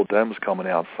these liberal Dems coming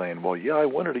out saying, well, I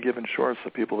wanted to give insurance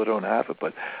to people that don't have it,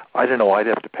 but I didn't know I'd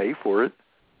have to pay for it.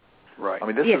 Right. I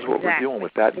mean, this is what we're dealing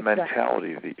with, that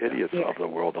mentality, the idiots of the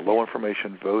world, the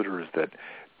low-information voters that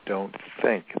don't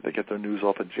think. They get their news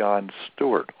off of Jon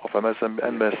Stewart, off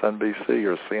MSNBC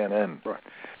or CNN. Right.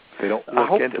 They don't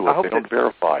look into it. They don't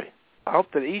verify. I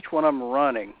hope that each one of them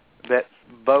running that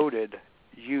voted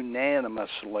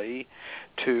unanimously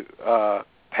to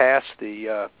pass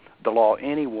the law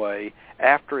anyway,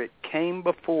 after it came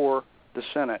before the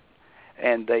Senate,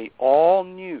 and they all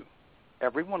knew,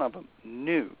 every one of them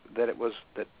knew that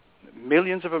that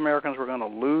millions of Americans were going to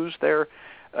lose their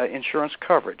insurance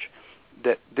coverage.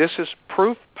 That this is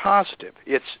proof positive.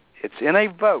 It's in a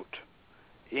vote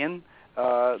in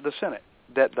the Senate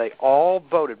that they all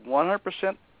voted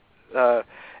 100%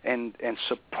 and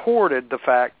supported the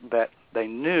fact that they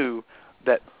knew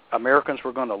that Americans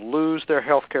were going to lose their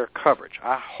health care coverage.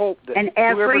 I hope that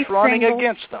whoever's running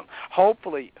against them,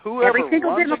 hopefully whoever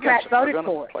runs against them, are going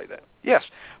to play that. Yes,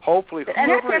 hopefully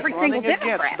whoever is running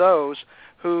against those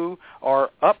who are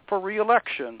up for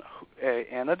re-election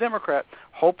and a Democrat,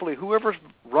 hopefully whoever's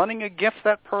running against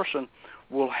that person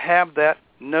will have that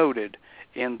noted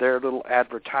in their little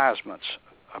advertisements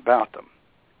about them.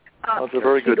 That's a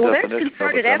very good definition. There's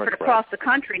concerted effort across the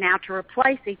country now to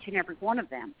replace each and every one of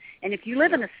them. And if you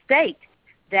live in a state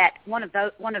that one of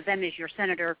them is your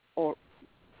senator, or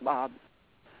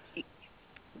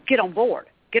get on board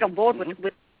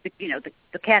with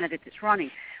the candidate that's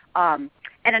running. And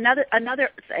another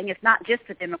thing, it's not just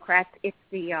the Democrats; it's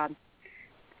the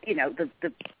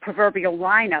the proverbial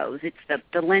rhinos. It's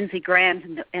the Lindsey Grahams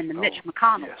and the Mitch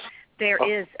McConnells. Yes.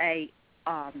 There is a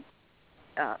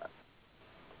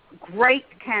great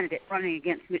candidate running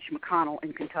against Mitch McConnell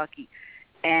in Kentucky,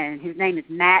 and his name is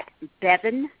Matt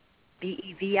Bevin,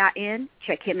 Bevin.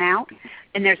 Check him out.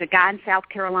 And there's a guy in South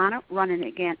Carolina running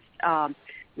against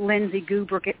Lindsey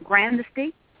Graham,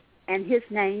 and his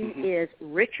name is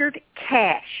Richard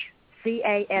Cash,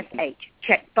 Cash.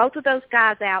 Check both of those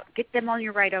guys out. Get them on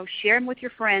your radio. Share them with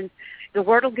your friends. The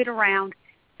word will get around,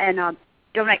 and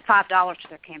donate $5 to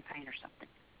their campaign or something.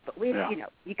 But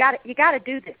you got to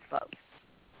do this, folks.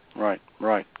 Right.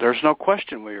 There's no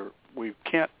question we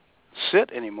can't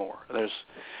sit anymore. There's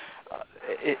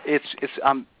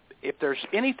if there's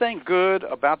anything good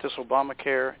about this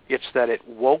Obamacare, it's that it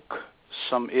woke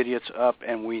some idiots up,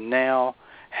 and we now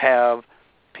have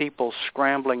people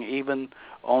scrambling even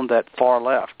on that far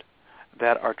left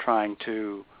that are trying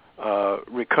to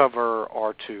recover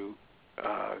or to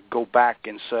go back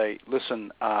and say,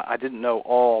 listen, I didn't know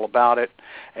all about it,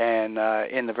 and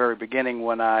in the very beginning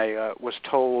when I was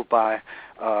told by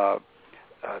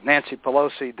Nancy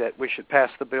Pelosi that we should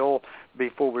pass the bill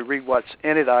before we read what's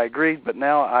in it, I agreed, but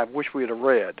now I wish we'd have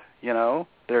read.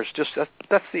 There's just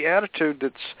that's the attitude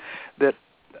that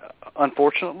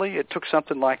unfortunately it took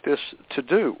something like this to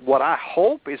do. What I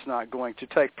hope is not going to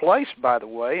take place, by the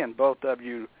way, and both of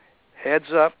you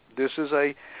heads up, this is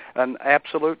an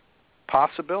absolute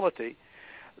possibility.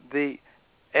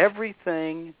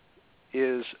 Everything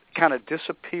is kind of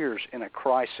disappears in a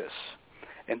crisis.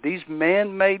 And these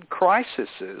man-made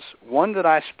crises, one that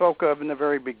I spoke of in the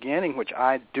very beginning, which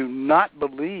I do not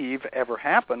believe ever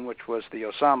happened, which was the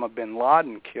Osama bin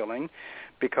Laden killing,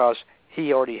 because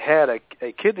he already had a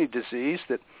kidney disease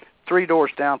that 3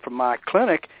 doors down from my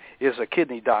clinic is a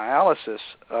kidney dialysis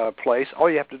place. All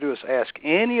you have to do is ask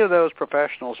any of those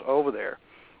professionals over there.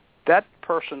 That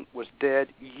person was dead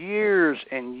years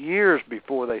and years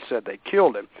before they said they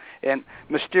killed him. And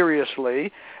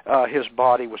mysteriously, his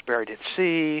body was buried at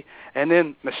sea. And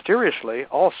then mysteriously,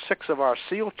 all 6 of our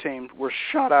SEAL team were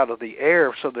shot out of the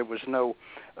air, so there was no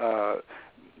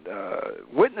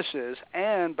witnesses.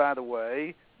 And, by the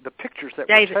way, the pictures that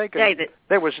were taken,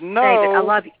 there was no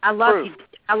David, I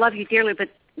love you dearly, but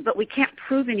we can't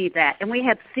prove any of that. And we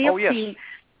have SEAL team...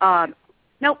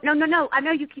 No. I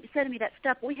know you keep sending me that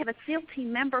stuff. We have a SEAL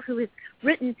team member who has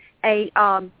written a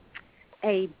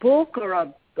book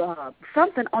or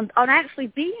something on actually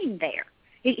being there.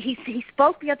 He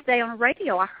spoke the other day on the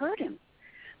radio. I heard him.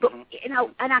 But and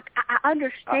I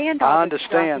understand. I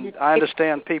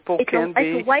understand. People can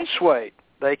be swayed.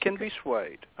 They can be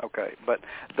swayed. Okay, but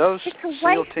those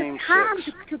SEAL team It's a waste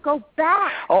of time to go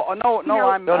back. Oh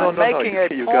no! I'm making a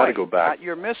point. You got to go back.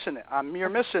 You're missing it. You're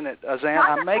missing it, Azan.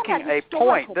 I'm making a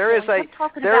point. There is a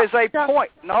point.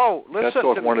 No, listen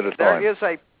to me.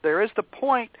 There is the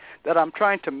point that I'm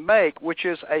trying to make, which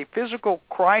is a physical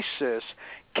crisis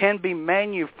can be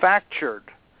manufactured.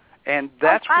 And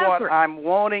that's what I'm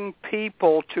wanting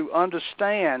people to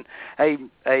understand. A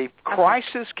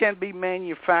crisis can be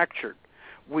manufactured.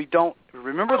 We don't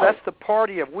remember that's the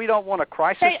party of we don't want a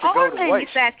crisis to go to waste. They are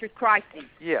manufactured crises.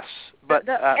 Yes, but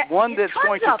one that's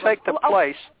going to take the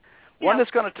place. One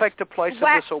that's going to take the place of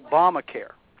this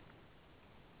Obamacare.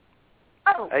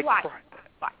 Oh, right.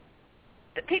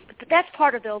 That's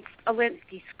part of the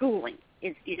Alinsky schooling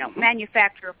is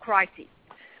manufacture of crises.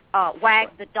 Wag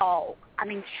the dog. I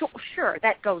mean, sure,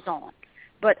 that goes on,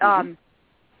 but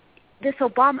this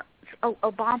Osama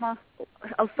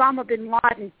bin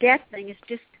Laden death thing is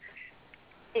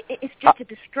just—it's just a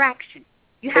distraction.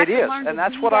 You have to learn and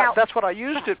that's what I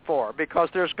used it for, because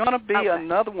there's going to be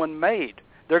another one made.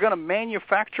 They're going to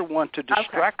manufacture one to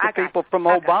distract the people from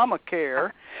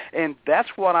Obamacare, and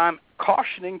that's what I'm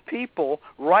cautioning people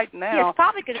right now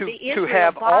to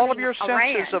have all of your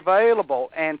senses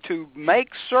available and to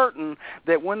make certain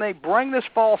that when they bring this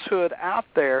falsehood out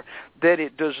there, that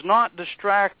it does not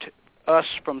distract us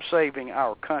from saving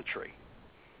our country.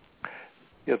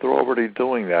 Yeah, they're already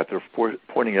doing that. They're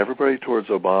pointing everybody towards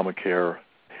Obamacare,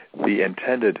 the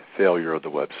intended failure of the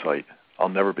website. I'll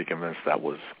never be convinced that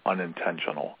was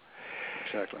unintentional.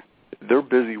 Exactly. They're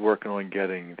busy working on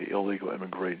getting the illegal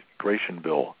immigration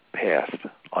bill passed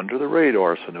under the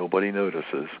radar so nobody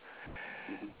notices.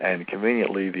 And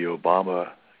conveniently, the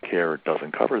Obamacare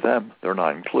doesn't cover them. They're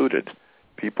not included.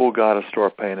 People got to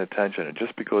start paying attention. And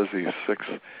just because these 6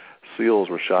 SEALs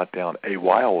were shot down a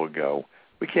while ago,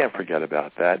 we can't forget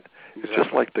about that. It's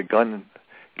just like the gun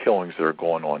killings that are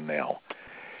going on now.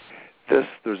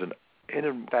 There's an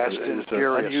Fast and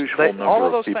Furious. Unusual number all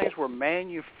of those people. things were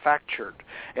manufactured,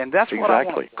 and that's what I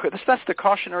want. That's the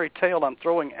cautionary tale I'm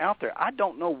throwing out there. I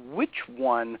don't know which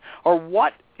one or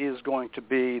what is going to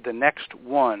be the next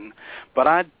one, but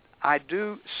I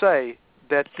do say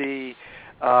that the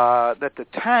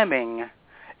timing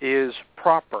is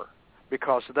proper,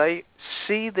 because they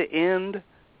see the end,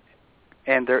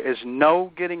 and there is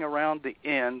no getting around the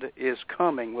end is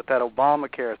coming with that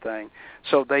Obamacare thing.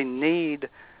 So they need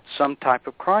some type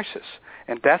of crisis.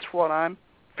 And that's what I'm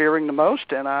fearing the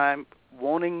most, and I'm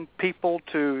wanting people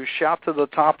to shout to the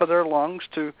top of their lungs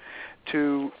to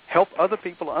help other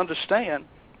people understand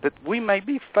that we may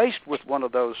be faced with one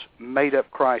of those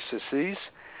made-up crises,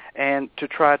 and to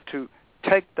try to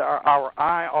take our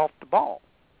eye off the ball.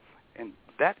 And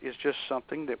that is just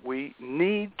something that we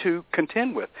need to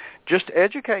contend with. Just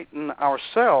educating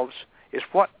ourselves is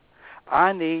what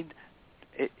I need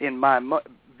in my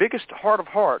biggest heart of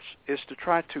hearts, is to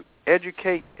try to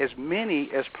educate as many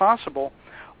as possible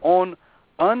on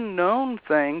unknown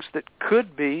things that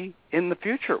could be in the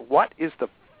future. What is the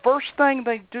first thing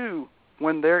they do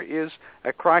when there is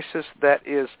a crisis that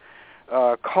is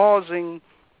causing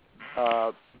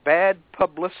bad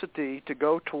publicity to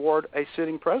go toward a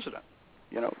sitting president?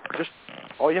 Just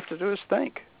all you have to do is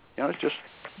think. It's just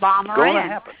bomb going to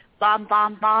happen. Bomb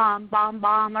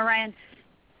Iran.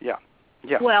 Yeah.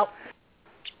 Well,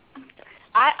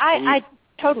 I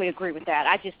totally agree with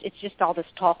that. It's just all this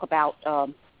talk about, I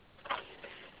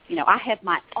have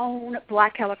my own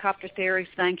black helicopter theories,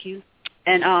 thank you.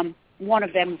 And one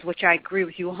of them, which I agree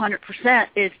with you 100%,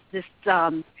 is this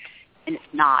and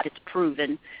it's not. It's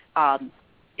proven.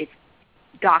 It's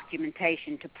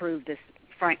documentation to prove this.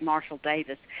 Frank Marshall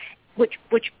Davis, which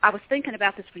I was thinking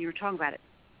about this when you were talking about it.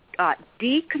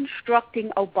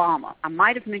 Deconstructing Obama. I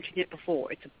might have mentioned it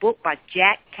before. It's a book by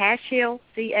Jack Cashill,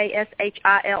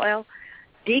 Cashill,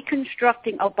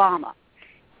 Deconstructing Obama.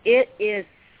 It is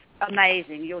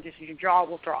amazing. Your jaw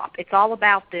will drop. It's all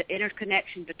about the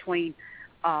interconnection between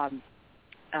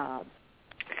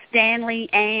Stanley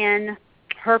Ann,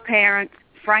 her parents,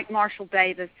 Frank Marshall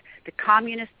Davis, the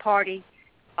Communist Party,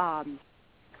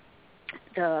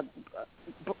 the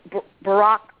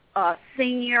Barack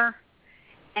Sr.,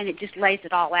 and it just lays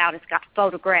it all out. It's got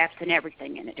photographs and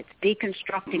everything in it. It's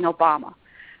Deconstructing Obama.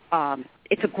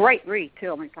 It's a great read,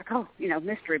 too. I mean, it's like,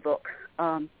 mystery book.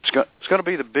 It's going to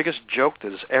be the biggest joke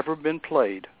that has ever been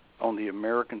played on the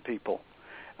American people.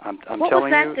 I'm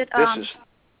telling you, this is...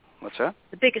 What's that?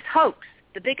 The biggest hoax.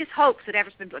 The biggest hoax that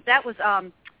ever's been put. That was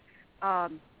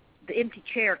the empty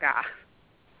chair guy.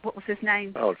 What was his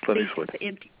name? Oh, Clint Eastwood. The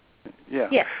empty. Yeah.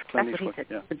 Yes, Clint that's Eastwood, what he said.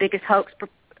 yeah. The biggest hoax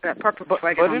perpetrated but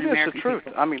on it the American is the truth.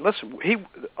 people. I mean, listen,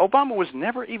 Obama was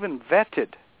never even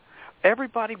vetted.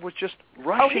 Everybody was just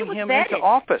rushing him into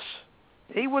office.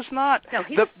 He was not. No,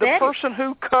 he the was vetted. person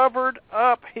who covered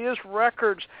up his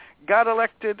records got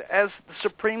elected as the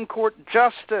Supreme Court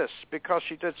Justice because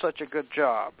she did such a good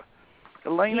job.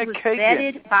 Elena He was Kagan.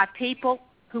 vetted by people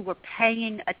who were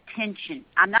paying attention.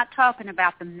 I'm not talking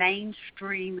about the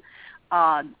mainstream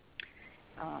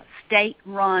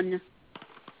state-run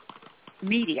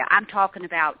media. I'm talking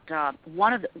about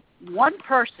one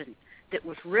person that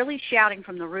was really shouting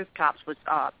from the rooftops was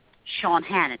Sean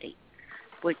Hannity,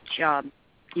 which love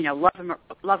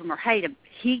him or hate him,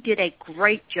 he did a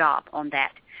great job on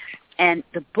that. And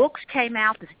the books came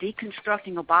out. This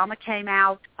Deconstructing Obama came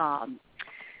out.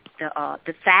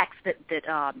 The facts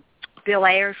that Bill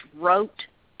Ayers wrote,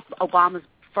 Obama's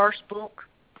first book.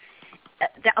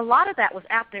 A lot of that was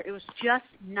out there. It was just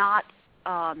not.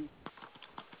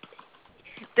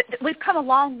 We've come a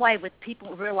long way with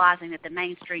people realizing that the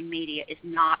mainstream media is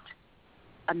not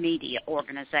a media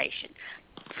organization.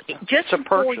 Just in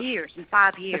 4 years, in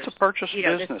 5 years. It's a purchased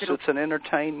business. It's an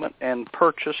entertainment and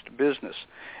purchased business.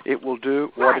 It will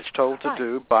do what it's told to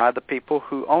do by the people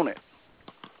who own it.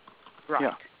 Right.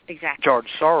 Yeah. Exactly. George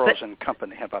Soros and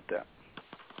company. How about that?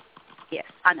 Yes,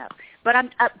 I know. But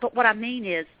but what I mean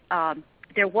is,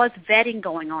 there was vetting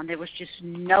going on. There was just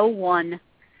no one.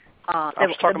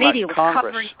 The media was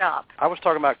covering it up. I was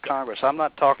talking about Congress. I'm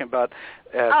not talking about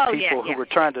people who were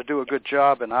trying to do a good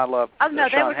job, and I love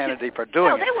Sean Hannity for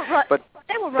doing it. But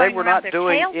they were not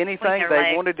doing anything.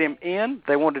 They wanted him in.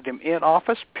 They wanted him in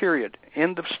office, period.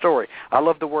 End of story. I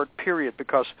love the word period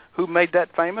because who made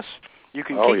that famous? You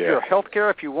can keep your health care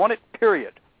if you want it,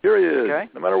 period. Period. Okay?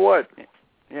 No matter what.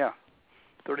 Yeah.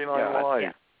 39 lives.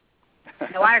 Yeah.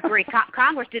 No, I agree.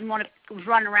 Congress didn't want to was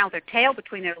running around with their tail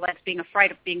between their legs, being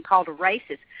afraid of being called a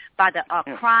racist by the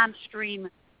crime stream,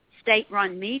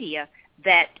 state-run media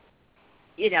that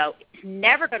is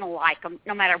never going to like them,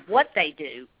 no matter what they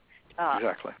do.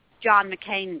 Exactly. John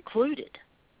McCain included.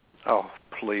 Oh,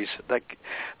 please!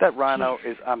 That rhino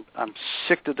is. I'm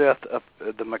sick to death of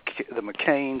the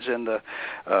McCains and the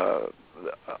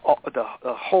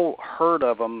whole herd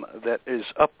of them that is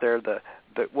up there.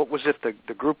 What was it?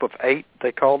 The group of 8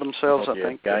 they called themselves. I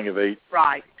think Gang of 8.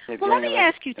 Right. Well, let me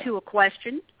ask you two a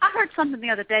question. I heard something the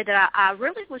other day that I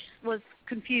really was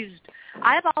confused.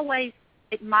 I have always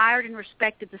admired and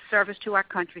respected the service to our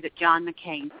country that John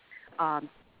McCain,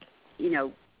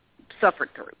 suffered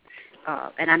through.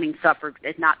 And I mean suffered,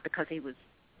 not because he was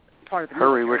part of the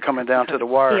military. Hurry, we're coming down to the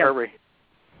wire. Hurry.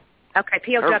 Okay,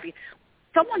 POW. Hurry.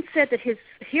 Someone said that his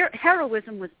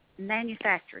heroism was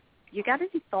manufactured. You got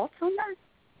any thoughts on that?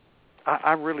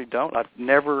 I really don't. I've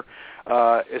never,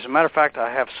 as a matter of fact, I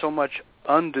have so much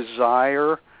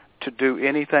undesire to do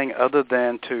anything other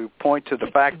than to point to the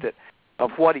fact that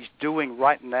of what he's doing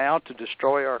right now to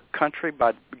destroy our country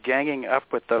by ganging up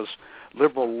with those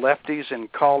liberal lefties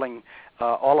and calling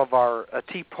all of our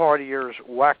Tea Partiers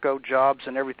wacko jobs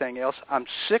and everything else. I'm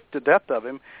sick to death of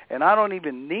him, and I don't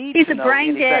even need to know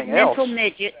anything else. He's a brain-dead mental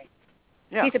midget.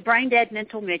 Yeah. He's a brain-dead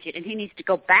mental midget, and he needs to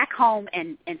go back home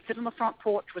and sit on the front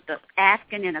porch with an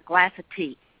askin and a glass of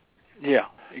tea. Yeah,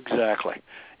 exactly.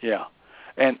 Yeah.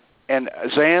 And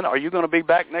Zan, are you going to be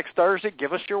back next Thursday?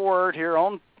 Give us your word here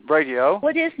on radio.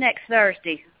 What is next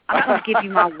Thursday? I'm not going to give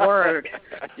you my word.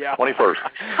 Yeah. 21st.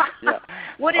 Yeah.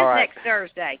 What is next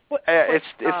Thursday?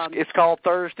 It's called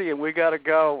Thursday, and we got to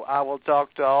go. I will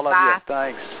talk to all of you.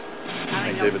 Thanks. I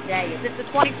don't know what day is. It's the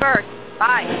 21st.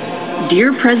 Bye.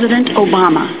 Dear President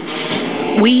Obama,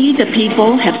 We, the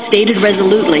people, have stated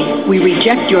resolutely, we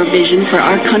reject your vision for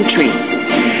our country.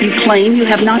 You claim you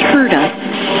have not heard us.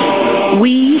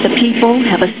 We, the people,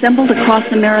 have assembled across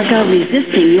America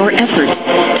resisting your efforts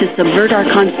to subvert our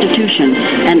Constitution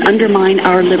and undermine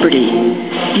our liberty.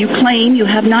 You claim you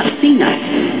have not seen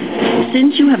us.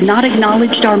 Since you have not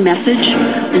acknowledged our message,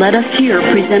 let us here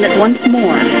present it once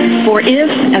more. For if,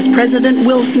 as President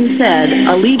Wilson said,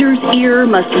 a leader's ear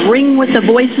must ring with the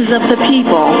voices of the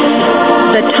people,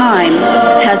 the time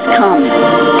has come.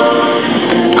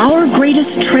 Our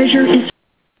greatest treasure is